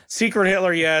 Secret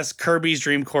Hitler, yes. Kirby's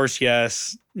Dream Course,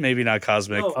 yes. Maybe not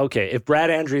Cosmic. Okay, if Brad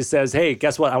Andrews says, "Hey,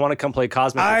 guess what? I want to come play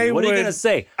Cosmic," with I you," what are you would- going to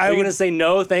say? I Are you would- going to say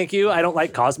no, thank you? I don't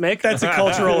like Cosmic. That's a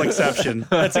cultural exception.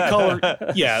 That's a color.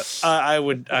 Yeah, I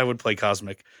would play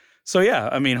Cosmic. So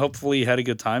yeah, hopefully you had a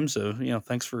good time. So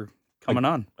thanks for coming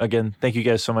on. Again, thank you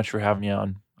guys so much for having me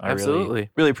on. I Absolutely.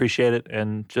 really appreciate it.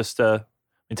 And just let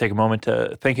me take a moment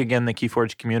to thank again the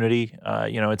Keyforge community.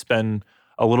 It's been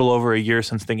a little over a year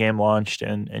since the game launched,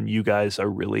 and you guys are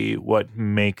really what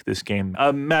make this game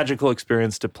a magical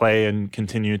experience to play and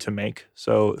continue to make.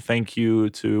 So thank you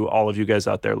to all of you guys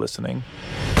out there listening.